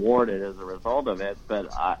being rewarded as a result of it.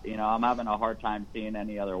 But, I'm having a hard time seeing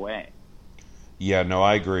any other way. Yeah, no,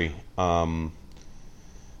 I agree.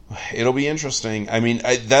 It'll be interesting. I mean,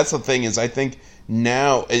 that's the thing is, I think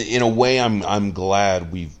now, in a way, I'm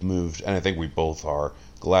glad we've moved, and I think we both are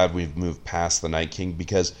glad we've moved past the Night King,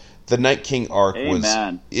 because the Night King arc was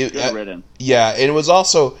good riddance. Yeah, and it was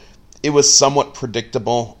also somewhat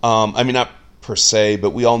predictable. I mean, not per se, but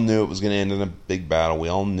we all knew it was going to end in a big battle. We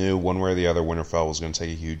all knew one way or the other Winterfell was going to take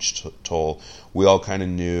a huge toll. We all kind of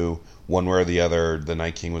knew one way or the other the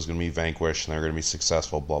Night King was going to be vanquished and they're going to be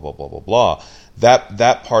successful, blah, blah, blah, blah, blah.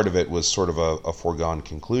 That part of it was sort of a foregone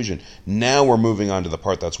conclusion. Now we're moving on to the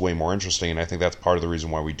part that's way more interesting, and I think that's part of the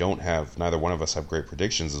reason why neither one of us have great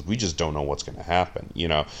predictions, is we just don't know what's going to happen, you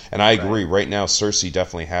know? And I agree, right now Cersei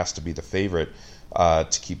definitely has to be the favorite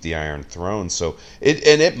to keep the Iron Throne. So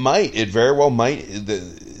it very well might,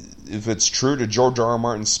 if it's true to George R. R.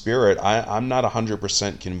 Martin's spirit. I'm not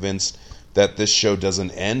 100% convinced that this show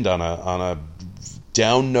doesn't end on a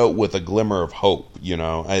down note with a glimmer of hope. You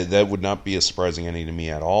know, that would not be a surprising ending to me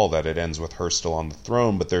at all, that it ends with her still on the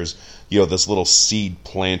throne, but there's, you know, this little seed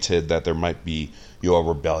planted that there might be, you know, a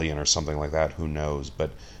rebellion or something like that. Who knows?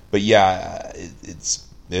 But yeah, it's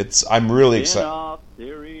I'm really excited.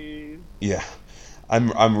 Yeah.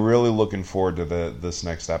 I'm really looking forward to this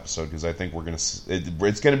next episode, because I think it's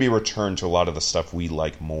going to be a return to a lot of the stuff we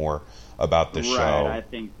like more about the show. Right, I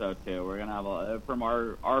think so too. We're going to have from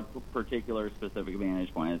our particular specific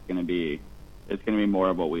vantage point, it's going to be more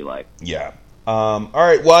of what we like. Yeah. All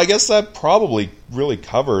right. Well, I guess that probably really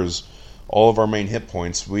covers all of our main hit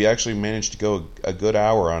points. We actually managed to go a good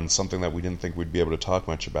hour on something that we didn't think we'd be able to talk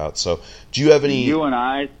much about. So, do you have any... You and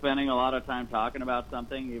I spending a lot of time talking about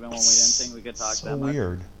something, even when we didn't think we could talk that much.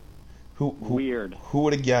 Weird. Weird. Who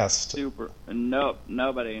would have guessed? Super. Nope.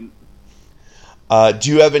 Nobody. Do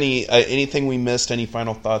you have anything we missed? Any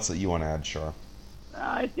final thoughts that you want to add, Shar?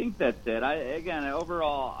 I think that's it.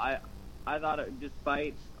 Overall, I thought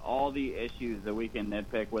despite all the issues that we can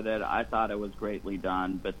nitpick with it, I thought it was greatly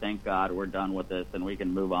done. But thank God we're done with this and we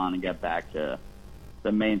can move on and get back to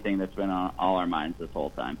the main thing that's been on all our minds this whole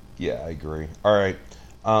time. Yeah, I agree. All right.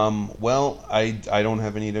 Well, I don't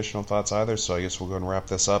have any additional thoughts either, so I guess we'll go and wrap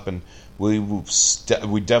this up. And we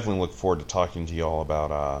definitely look forward to talking to you all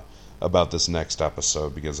about this next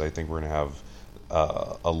episode, because I think we're going to have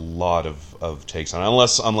a lot of takes on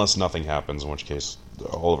it, unless nothing happens, in which case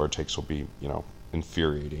all of our takes will be, you know,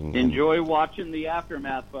 infuriating. Enjoy watching the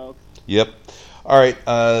aftermath, folks. Yep. All right,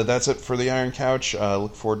 that's it for the Iron Couch.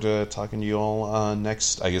 Look forward to talking to you all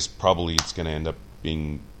next. I guess probably it's going to end up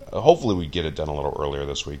being... hopefully we get it done a little earlier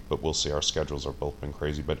this week, but we'll see. Our schedules have both been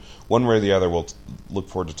crazy. But one way or the other, we'll look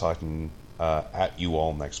forward to talking at you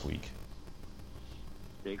all next week.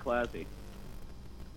 Stay classy.